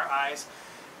fooling our eyes,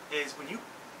 is when you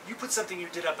put something you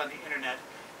did up on the internet,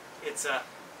 it's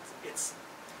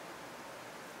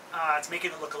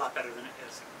making it look a lot better than it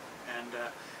is.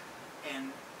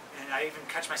 And I even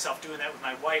catch myself doing that with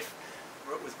my wife,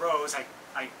 with Rose.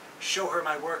 I show her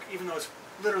my work, even though it's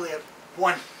literally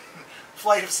one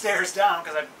flight of stairs down,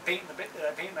 because I paint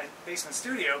in my basement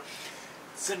studio.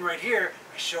 Sitting right here,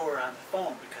 I show her on the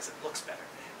phone because it looks better,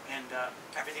 and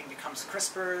everything becomes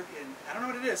crisper. And I don't know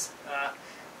what it is,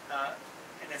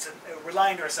 and it's we're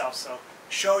lying to ourselves. So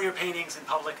show your paintings in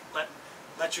public.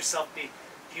 Let yourself be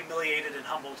humiliated and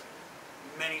humbled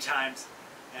many times,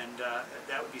 and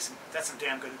that's some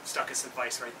damn good Stuckist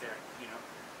advice right there. You know,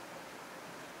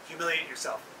 humiliate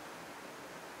yourself.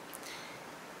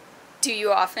 Do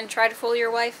you often try to fool your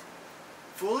wife?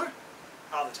 Fool her?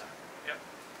 All the time. Yep.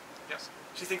 Yes.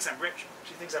 She thinks I'm rich.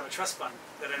 She thinks I have a trust fund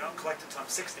that I don't collect until I'm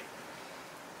 60.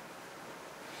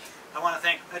 I want to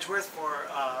thank Edgeworth for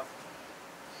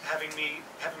having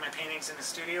my paintings in the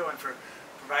studio and for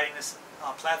providing this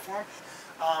platform.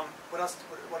 What else?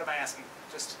 What am I asking?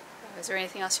 Just. Is there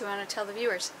anything else you want to tell the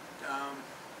viewers?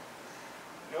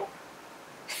 Nope.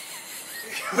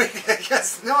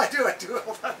 Yes. No, I do.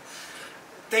 Hold on.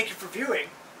 Thank you for viewing,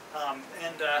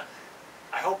 and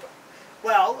I hope.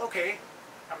 Well, okay.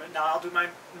 Now I'll do my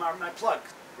plug.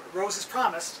 Rose has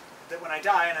promised that when I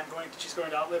die, and she's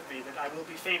going to outlive me, that I will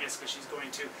be famous, because she's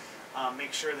going to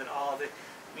make sure that all the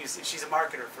she's a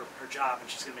marketer for her job, and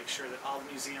she's going to make sure that all the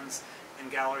museums and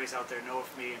galleries out there know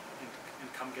of me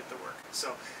and come get the work.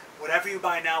 So whatever you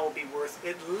buy now will be worth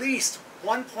at least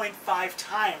 1.5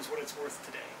 times what it's worth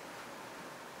today.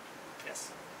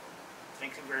 Yes.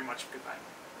 Thank you very much. Goodbye.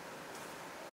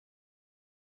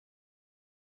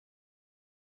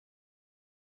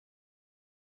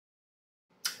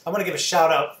 I want to give a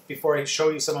shout out before I show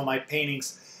you some of my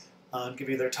paintings and give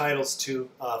you their titles to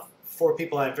 4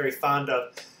 people I'm very fond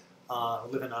of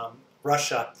who live in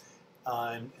Russia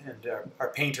and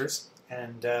are painters.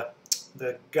 And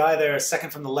the guy there, second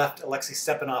from the left, Alexei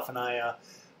Stepanov, and I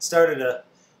started a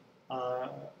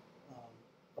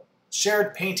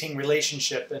shared painting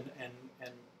relationship, and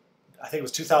I think it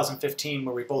was 2015,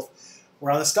 where we both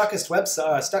were on the Stuckist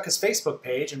Stuckist Facebook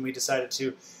page, and we decided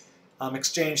to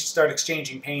start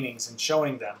exchanging paintings and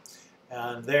showing them.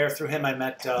 And there, through him, I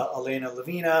met Elena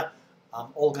Levina,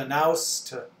 Olga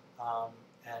Naus,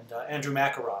 and Andrew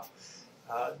Makarov.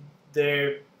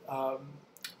 They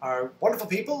are wonderful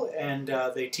people, and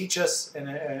they teach us, in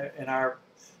our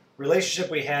relationship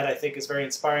we had, I think, is very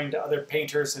inspiring to other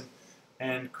painters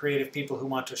and creative people who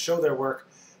want to show their work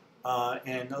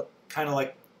and kind of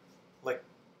like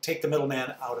take the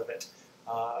middleman out of it.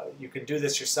 You can do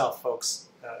this yourself, folks.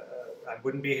 I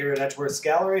wouldn't be here at Edgeworth's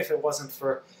Gallery if it wasn't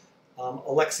for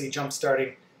Alexei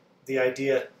jump-starting the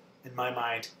idea in my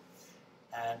mind.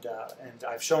 And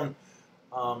I've shown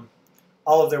all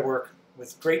of their work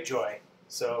with great joy.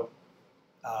 So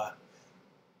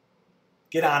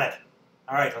get on it.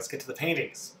 All right, let's get to the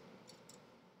paintings.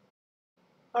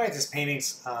 All right, this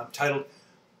painting's titled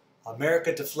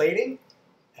America Deflating,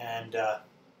 and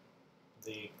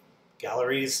the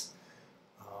galleries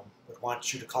would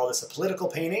want you to call this a political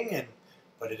painting,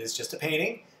 but it is just a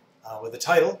painting with a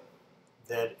title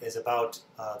that is about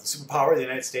the superpower of the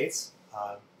United States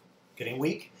getting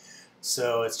weak.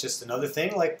 So it's just another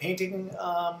thing like painting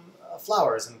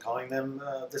flowers and calling them,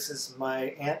 this is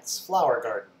my aunt's flower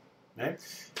garden. Right?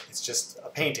 It's just a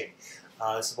painting.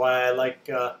 This is why I like,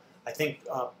 I think,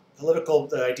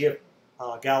 the idea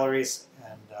of galleries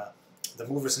and the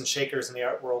movers and shakers in the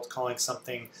art world calling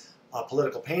something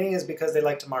political painting is because they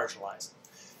like to marginalize.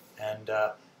 And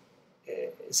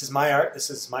this is my art, this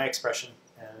is my expression,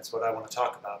 and it's what I want to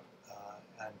talk about.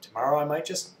 And tomorrow I might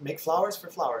just make flowers for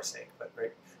flowers' sake. But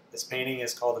right, this painting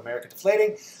is called America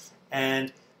Deflating,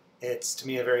 and it's, to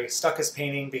me, a very Stuckist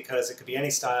painting because it could be any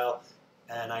style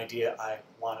and idea I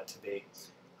want it to be.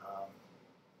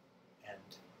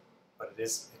 But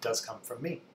it does come from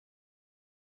me.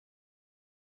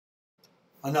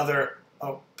 Another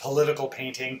political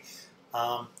painting,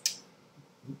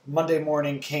 Monday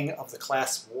Morning King of the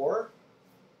Class War.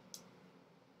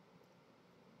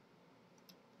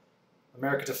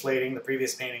 America Deflating, the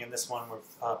previous painting and this one were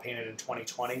painted in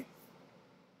 2020.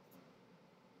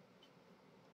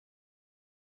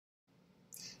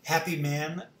 Happy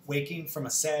Man Waking from a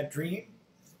Sad Dream.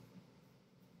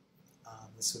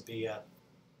 This would be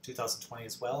 2020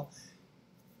 as well.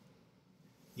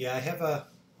 Yeah, I have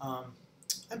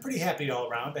I'm pretty happy all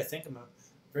around. I think I'm a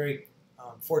very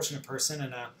fortunate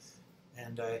person,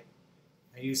 and I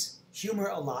use humor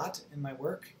a lot in my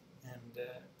work, And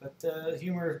but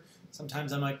humor,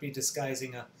 sometimes I might be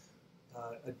disguising a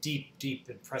deep, deep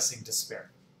and pressing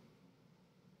despair.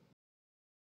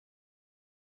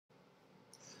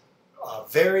 A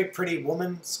very pretty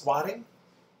woman squatting,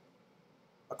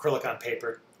 acrylic on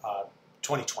paper,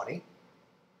 2020.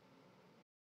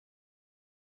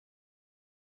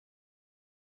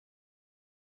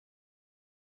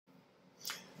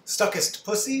 Stuckest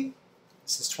pussy,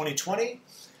 this is 2020.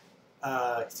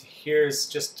 Here's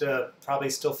just probably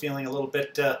still feeling a little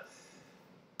bit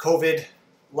COVID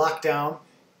lockdown,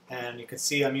 and you can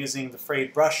see I'm using the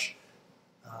frayed brush.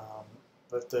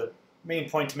 But the main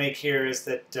point to make here is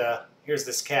that here's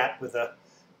this cat with a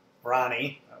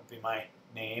Ronnie, that would be my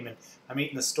name, and I'm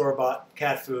eating the store-bought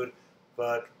cat food,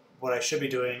 but what I should be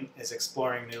doing is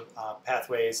exploring new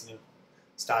pathways, new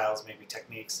styles, maybe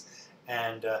techniques,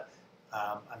 and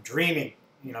I'm dreaming.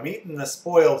 I'm eating the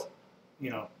spoiled,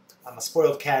 I'm a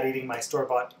spoiled cat eating my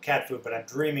store-bought cat food, but I'm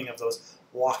dreaming of those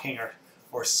walking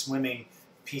or swimming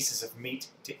pieces of meat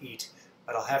to eat.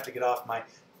 But I'll have to get off my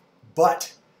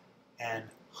butt and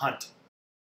hunt.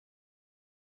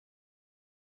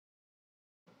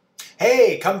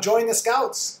 Hey, come join the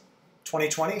Scouts!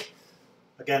 2020.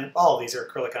 Again, all of these are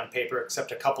acrylic on paper,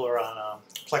 except a couple are on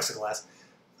plexiglass.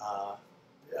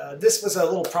 This was a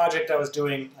little project I was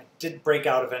doing. I did break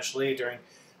out eventually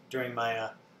during my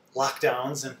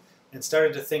lockdowns, and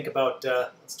started to think about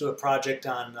let's do a project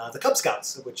on the Cub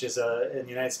Scouts, which is in the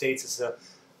United States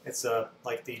it's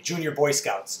like the Junior Boy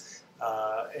Scouts.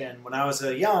 And when I was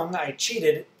young, I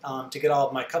cheated to get all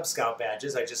of my Cub Scout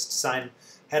badges. I just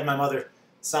had my mother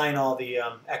sign all the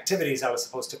activities I was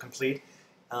supposed to complete,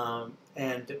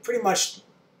 and it pretty much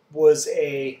was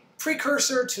a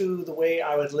precursor to the way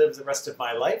I would live the rest of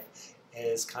my life.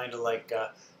 Is kind of like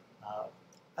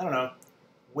I don't know,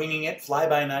 winging it, fly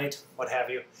by night, what have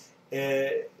you.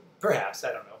 Perhaps,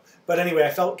 I don't know. But anyway, I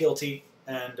felt guilty,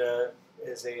 and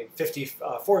as a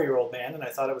 54-year-old man, and I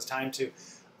thought it was time to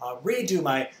redo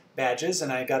my badges,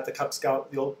 and I got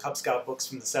the old Cub Scout books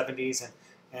from the 70s,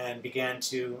 and began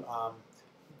to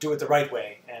do it the right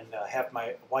way, and have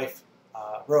my wife,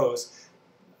 Rose,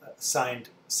 sign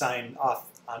off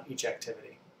on each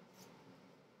activity.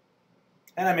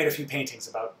 And I made a few paintings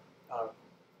about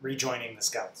rejoining the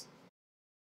Scouts.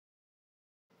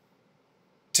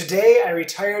 Today I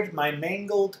retired my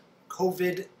mangled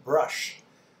COVID brush.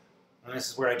 And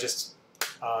this is where I just,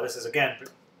 this is again,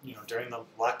 during the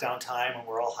lockdown time when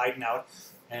we're all hiding out,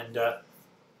 and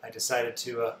I decided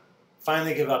to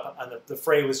finally give up. The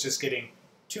fray was just getting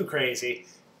too crazy,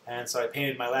 and so I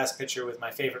painted my last picture with my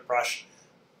favorite brush,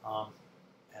 and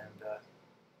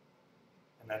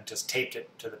then just taped it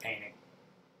to the painting.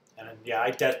 And then, yeah,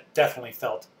 I definitely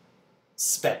felt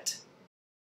spent.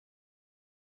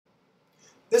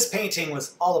 This painting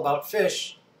was all about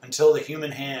fish until the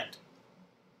human hand.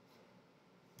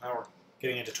 Now we're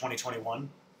getting into 2021.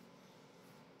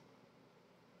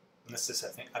 And this is,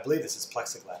 I believe this is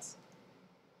plexiglass.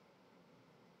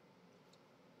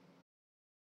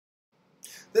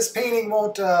 This painting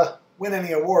won't win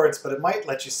any awards, but it might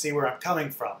let you see where I'm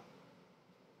coming from.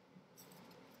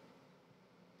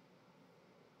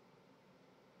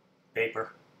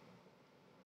 Paper.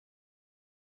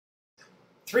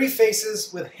 Three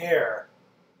faces with hair.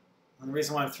 And the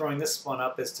reason why I'm throwing this one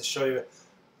up is to show you,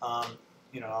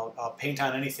 I'll paint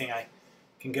on anything I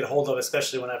can get a hold of,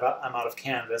 especially when I'm out of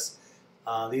canvas.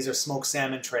 These are smoked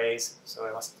salmon trays, so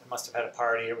I must have had a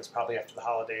party. It was probably after the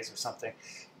holidays or something.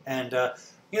 And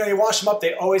you wash them up;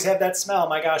 they always have that smell.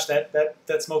 My gosh, that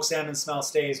smoked salmon smell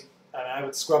stays. I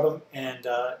would scrub them, and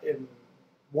in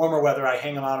warmer weather, I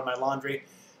hang them out of my laundry.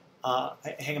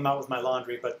 Hang them out with my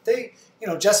laundry, but they,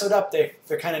 gessoed up,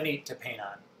 they're kind of neat to paint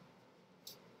on.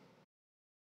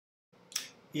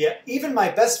 Yeah, even my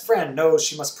best friend knows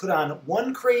she must put on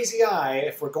one crazy eye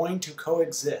if we're going to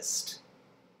coexist.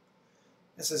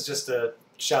 This is just a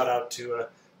shout out to,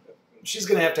 she's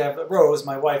going to have Rose,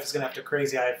 my wife, is going to have to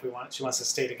crazy eye if she wants to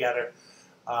stay together,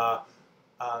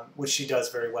 which she does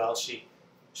very well.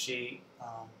 She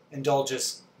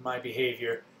indulges my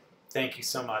behavior. Thank you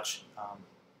so much.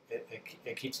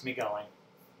 It keeps me going.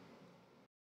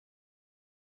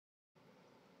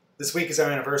 This week is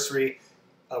our anniversary,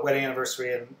 wedding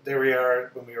anniversary, and there we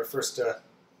are when we were first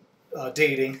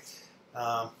dating.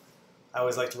 I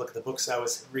always like to look at the books I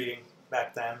was reading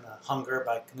back then. Hunger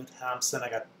by Knut Hamsun. I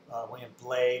got William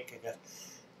Blake. I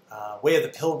got Way of the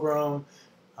Pilgrim,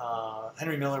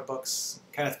 Henry Miller books,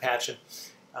 Kenneth Patchen,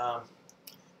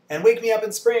 and Wake Me Up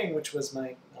in Spring, which was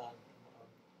my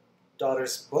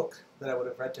daughter's book that I would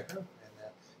have read to her. And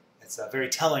it's very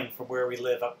telling for where we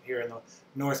live up here in the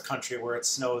North Country, where it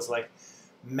snows like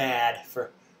mad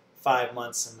for 5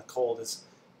 months and the cold is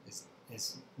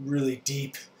really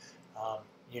deep.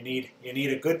 You need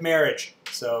a good marriage.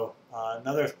 So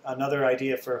another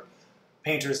idea for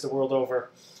painters the world over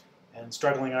and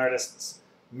struggling artists: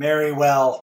 marry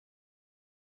well.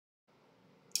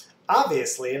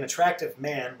 Obviously, an attractive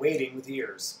man waiting with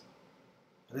ears.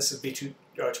 And this would be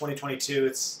 2022.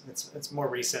 It's more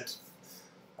recent,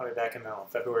 probably back in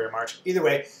February or March. Either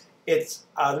way, it's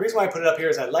the reason why I put it up here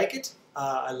is I like it.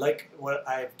 I like what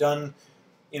I've done,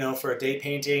 for a day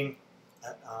painting.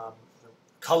 The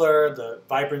color, the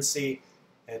vibrancy.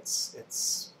 It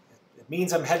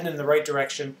means I'm heading in the right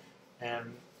direction,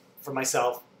 and for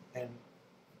myself. And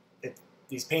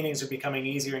these paintings are becoming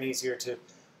easier and easier to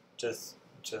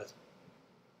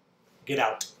get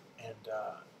out. And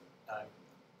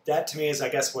that to me is, I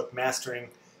guess, what mastering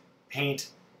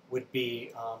paint would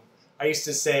be. I used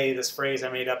to say this phrase I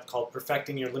made up called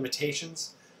perfecting your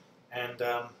limitations. And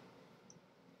I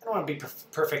don't want to be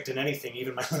perfect in anything,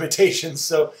 even my limitations.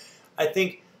 So I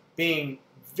think being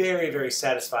very, very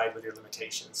satisfied with your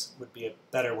limitations would be a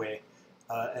better way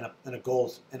and a goal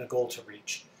to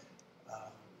reach.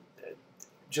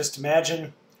 Just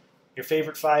imagine your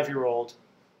favorite 5-year-old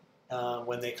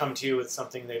when they come to you with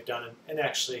something they've done, and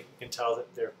actually you can tell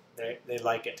that they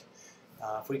like it.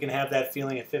 If we can have that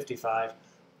feeling at 55,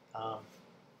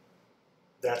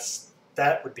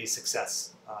 that would be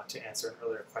success, to answer an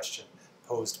earlier question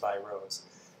posed by Rose.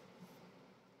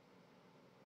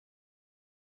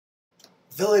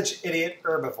 Village Idiot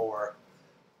Herbivore.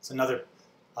 It's another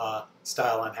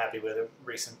style I'm happy with, a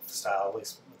recent style, at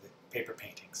least with the paper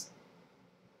paintings.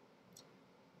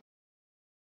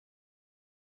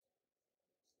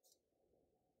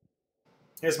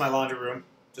 Here's my laundry room,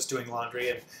 just doing laundry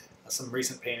and some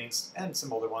recent paintings and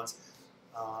some older ones.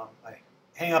 I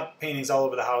hang up paintings all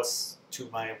over the house to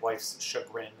my wife's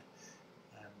chagrin,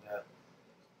 and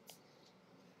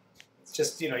it's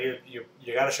just, you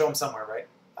got to show them somewhere, right?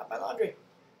 Not my laundry,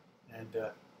 and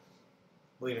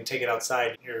we'll even take it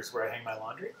outside. Here's where I hang my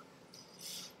laundry,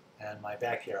 and my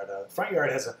backyard. The front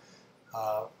yard has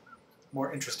a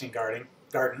more interesting garden.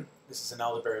 This is an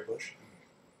elderberry bush.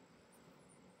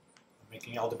 I'm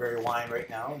making elderberry wine right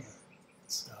now.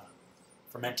 It's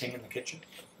fermenting in the kitchen.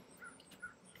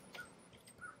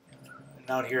 And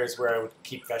out here is where I would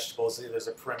keep vegetables. There's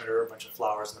a perimeter, a bunch of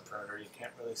flowers in the perimeter. You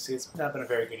can't really see. It's not been a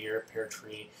very good year. Pear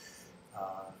tree,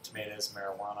 tomatoes,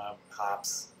 marijuana,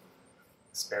 hops,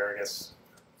 asparagus,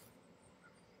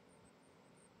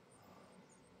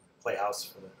 playhouse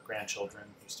for the grandchildren.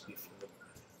 Used to be for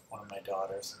one of my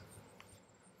daughters.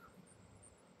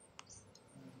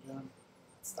 And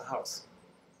that's the house.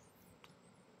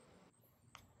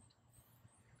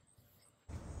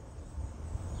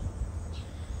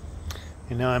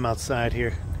 And now I'm outside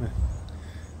here.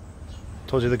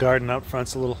 Told you the garden out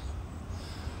front's a little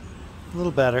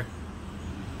better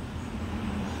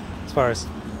as far as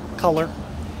color.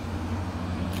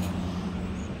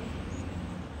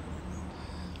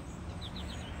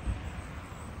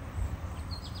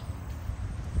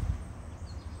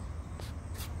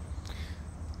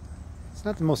 It's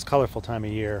not the most colorful time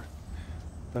of year,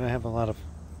 but I have a lot of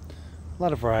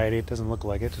variety. It doesn't look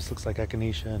like it. It just looks like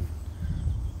echinacea and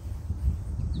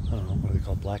I don't know, what are they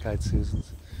called? Black-eyed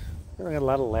Susans. I got a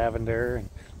lot of lavender and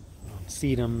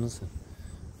sedums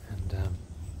and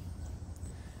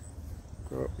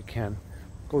grow what we can.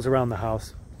 Goes around the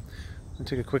house. I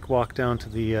took a quick walk down to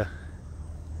the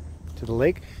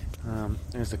lake.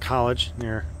 There's the college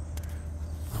near.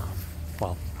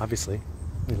 Well, obviously,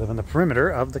 we live on the perimeter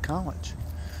of the college.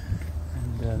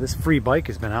 And this free bike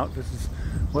has been out. This is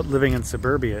what living in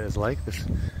suburbia is like. This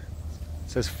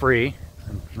says free.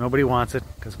 And nobody wants it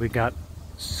because we got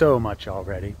so much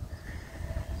already.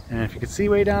 And if you can see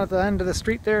way down at the end of the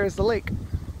street there is the lake.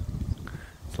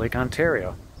 It's Lake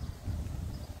Ontario.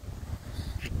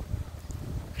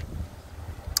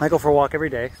 I go for a walk every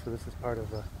day, so this is part of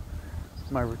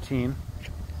my routine.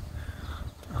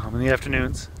 In the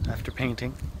afternoons after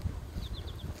painting.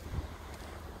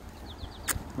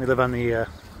 We live on the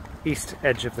east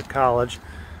edge of the college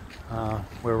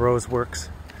where Rose works.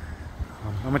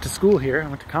 I went to school here, I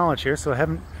went to college here, so I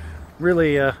haven't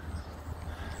really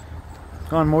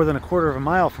gone more than a quarter of a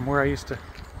mile from where I used to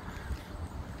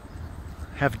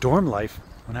have dorm life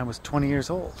when I was 20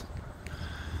 years old.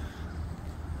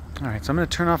 Alright, so I'm going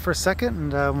to turn off for a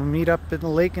second and we'll meet up in the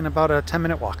lake in about a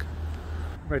 10-minute walk.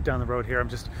 Right down the road here.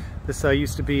 This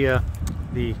used to be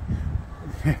the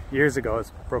years ago.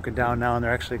 It's broken down now and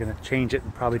they're actually going to change it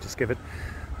and probably just give it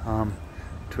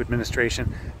to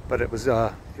administration, but it was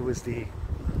the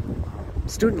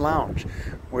student lounge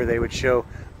where they would show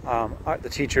the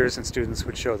teachers and students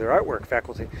would show their artwork,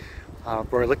 faculty.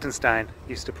 Roy Lichtenstein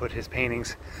used to put his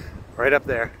paintings right up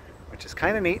there, which is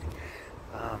kind of neat.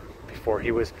 Before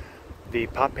he was the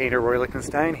pop painter Roy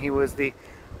Lichtenstein, he was the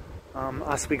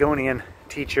Oswegonian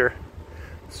teacher,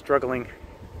 struggling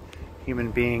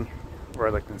human being Roy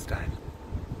Lichtenstein.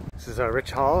 This is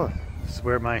Rich Hall. This is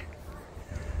where my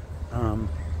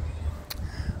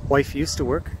wife used to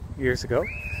work years ago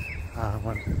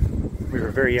when we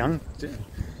were very young,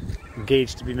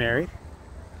 engaged to be married.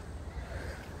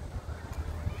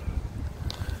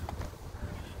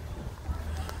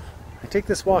 I take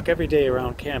this walk every day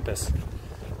around campus.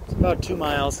 It's about 2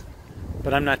 miles,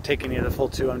 but I'm not taking you the full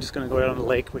 2. I'm just going to go down the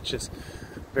lake, which is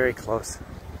very close.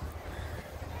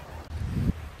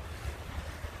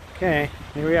 Okay,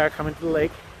 here we are coming to the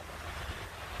lake.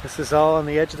 This is all on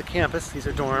the edge of the campus. These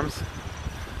are dorms.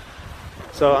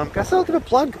 So I guess I'll give a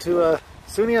plug to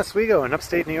SUNY Oswego in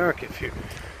upstate New York. If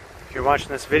you're watching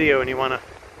this video and you want to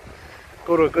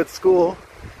go to a good school,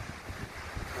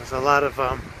 there's a lot of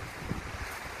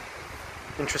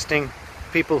interesting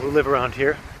people who live around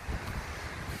here,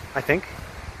 I think.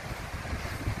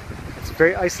 It's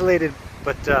very isolated,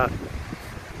 but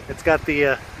it's got the,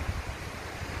 I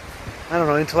don't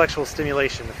know, intellectual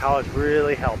stimulation. The college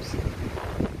really helps.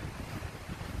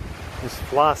 There's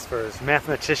philosophers,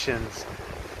 mathematicians,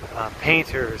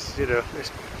 painters, you know.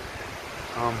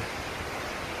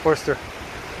 Of course, they're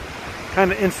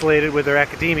kind of insulated with their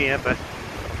academia, but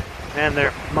and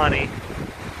their money,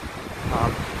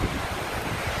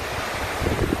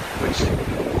 which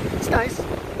is nice.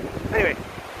 Anyway,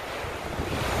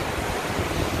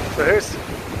 so this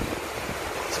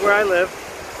is where I live.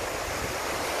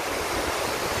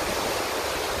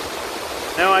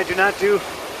 No, I do not do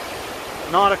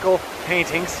nautical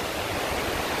paintings.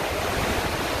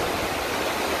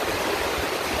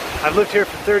 I've lived here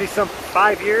for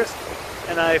 35 years,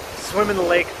 and I swim in the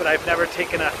lake, but I've never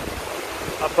taken a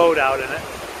boat out in it.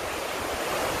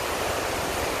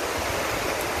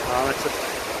 It's a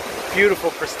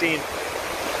beautiful, pristine,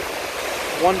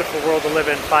 wonderful world to live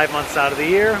in 5 months out of the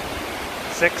year.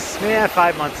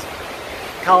 5 months.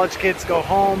 College kids go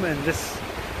home, and this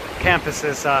campus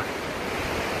is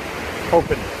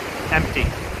open, empty,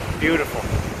 beautiful.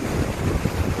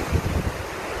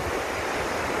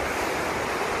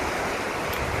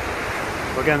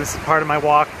 So again, this is part of my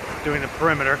walk, doing the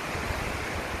perimeter.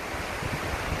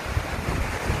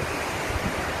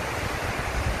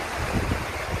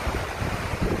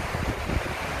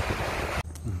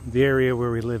 The area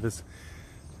where we live is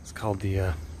called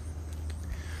the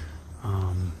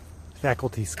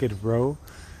Faculty Skid Row.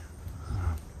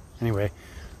 Anyway,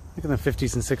 I think in the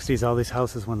 50s and 60s all these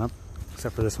houses went up,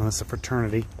 except for this one. It's a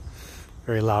fraternity,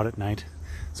 very loud at night.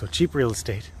 So cheap real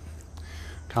estate.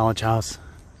 College house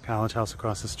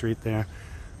across the street there,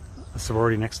 a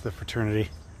sorority next to the fraternity.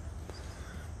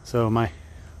 So my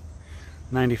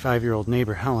 95-year-old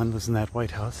neighbor Helen was in that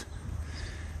White House,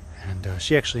 and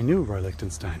she actually knew Roy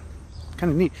Lichtenstein.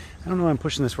 Kind of neat. I don't know why I'm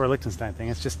pushing this Roy Lichtenstein thing.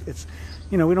 It's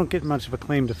you know, we don't get much of a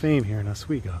claim to fame here in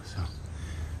Oswego. So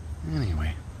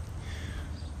anyway,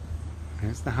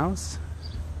 there's the house.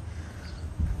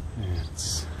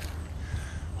 It's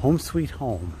home sweet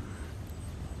home.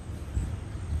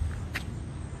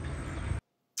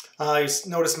 You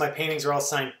notice my paintings are all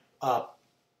signed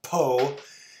Poe.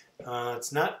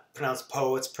 It's not pronounced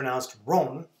Poe, it's pronounced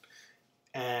Ron,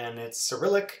 and it's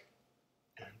Cyrillic.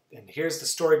 And here's the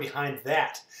story behind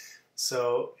that.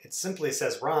 So it simply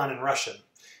says Ron in Russian.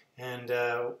 And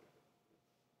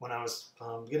when I was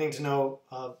getting to know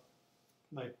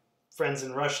my friends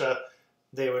in Russia,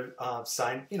 they would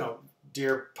sign, you know,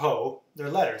 Dear Poe, their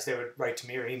letters. They would write to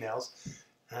me or emails.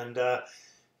 And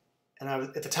I was,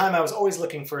 at the time, I was always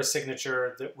looking for a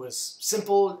signature that was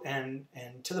simple and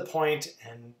to the point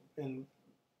and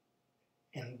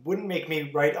wouldn't make me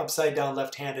write upside down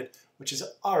left-handed, which is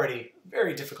already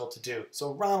very difficult to do.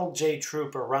 So Ronald J.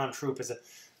 Throop or Ron Throop is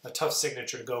a tough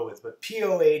signature to go with. But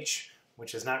P-O-H,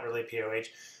 which is not really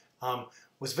P-O-H,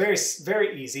 was very,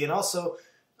 very easy. And also,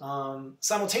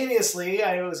 simultaneously,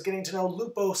 I was getting to know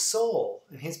Lupo Sol.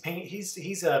 And he's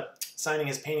signing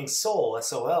his painting Sol,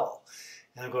 S-O-L.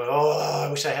 And I'm going, oh, I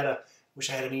wish I had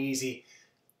an easy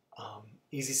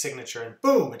signature, and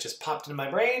boom, it just popped into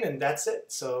my brain, and that's it.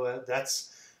 So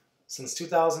that's since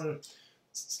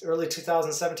early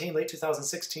 2017, late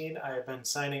 2016, I have been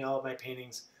signing all of my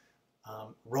paintings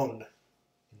Ron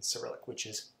in Cyrillic, which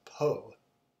is Poe,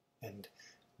 and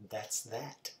that's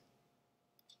that.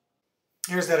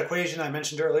 Here's that equation I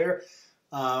mentioned earlier.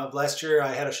 Last year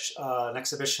I had an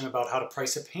exhibition about how to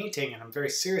price a painting, and I'm very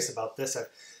serious about this. I've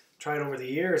tried over the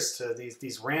years to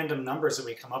these random numbers that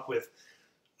we come up with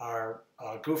are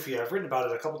goofy. I've written about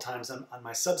it a couple times on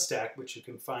my Substack, which you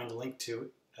can find a link to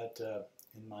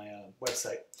in my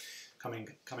website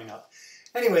coming up.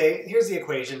 Anyway, here's the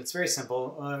equation. It's very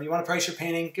simple. You want to price your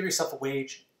painting, give yourself a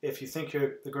wage. If you think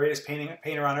you're the greatest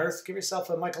painter on earth, give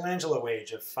yourself a Michelangelo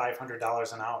wage of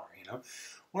 $500 an hour.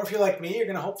 Or if you're like me, you're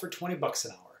going to hope for 20 bucks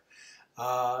an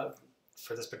hour.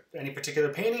 For any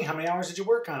particular painting, how many hours did you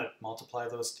work on it? Multiply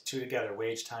those two together,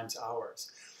 wage times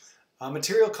hours.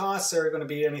 Material costs are going to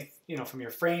be from your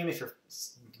frame, if you're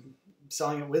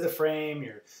selling it with a frame,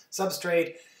 your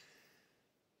substrate,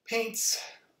 paints,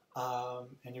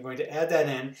 and you're going to add that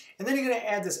in. And then you're going to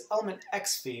add this element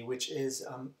X fee, which is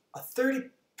a 30%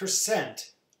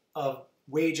 of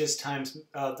wages times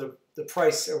the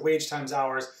price, or wage times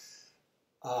hours,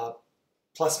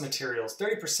 plus materials,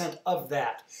 30% of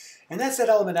that. And that's that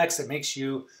element X that makes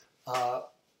you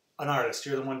an artist.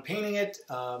 You're the one painting it.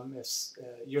 If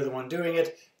you're the one doing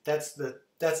it, that's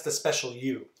the special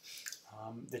you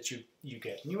that you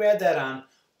get. And you add that on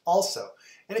also.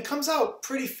 And it comes out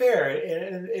pretty fair.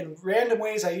 In random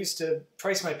ways I used to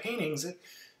price my paintings,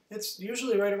 it's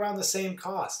usually right around the same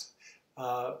cost.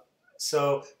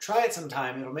 So try it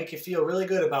sometime. It'll make you feel really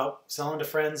good about selling to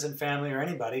friends and family or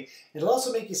anybody. It'll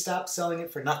also make you stop selling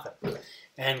it for nothing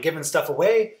and giving stuff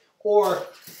away, or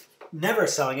never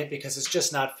selling it because it's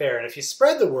just not fair. And if you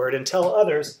spread the word and tell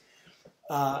others,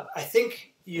 I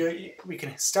think we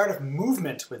can start a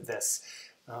movement with this.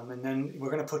 And then we're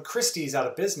going to put Christie's out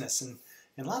of business and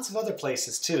lots of other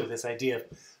places too. This idea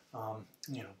of,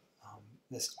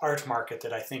 this art market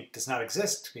that I think does not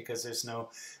exist because there's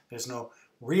no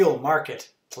real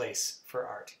marketplace for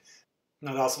art.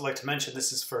 And I'd also like to mention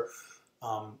this is for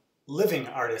living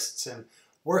artists and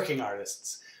working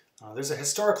artists. There's a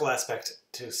historical aspect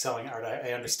to selling art.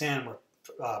 I understand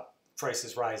where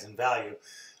prices rise in value.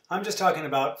 I'm just talking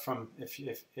about from if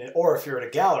you're at a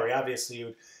gallery,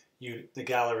 obviously the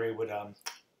gallery would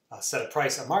set a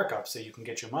price, a markup, so you can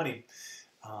get your money.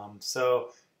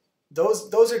 So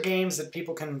those are games that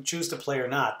people can choose to play or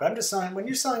not. But I'm just saying, when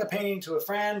you're selling a painting to a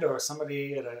friend or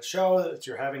somebody at a show that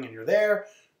you're having and you're there,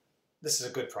 this is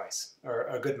a good price or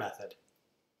a good method.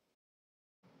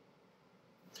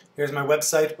 Here's my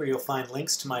website where you'll find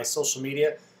links to my social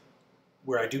media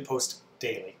where I do post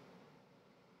daily.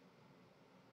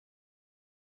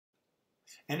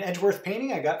 An Edgeworth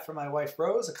painting I got from my wife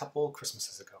Rose a couple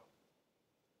Christmases ago.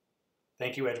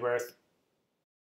 Thank you, Edgeworth.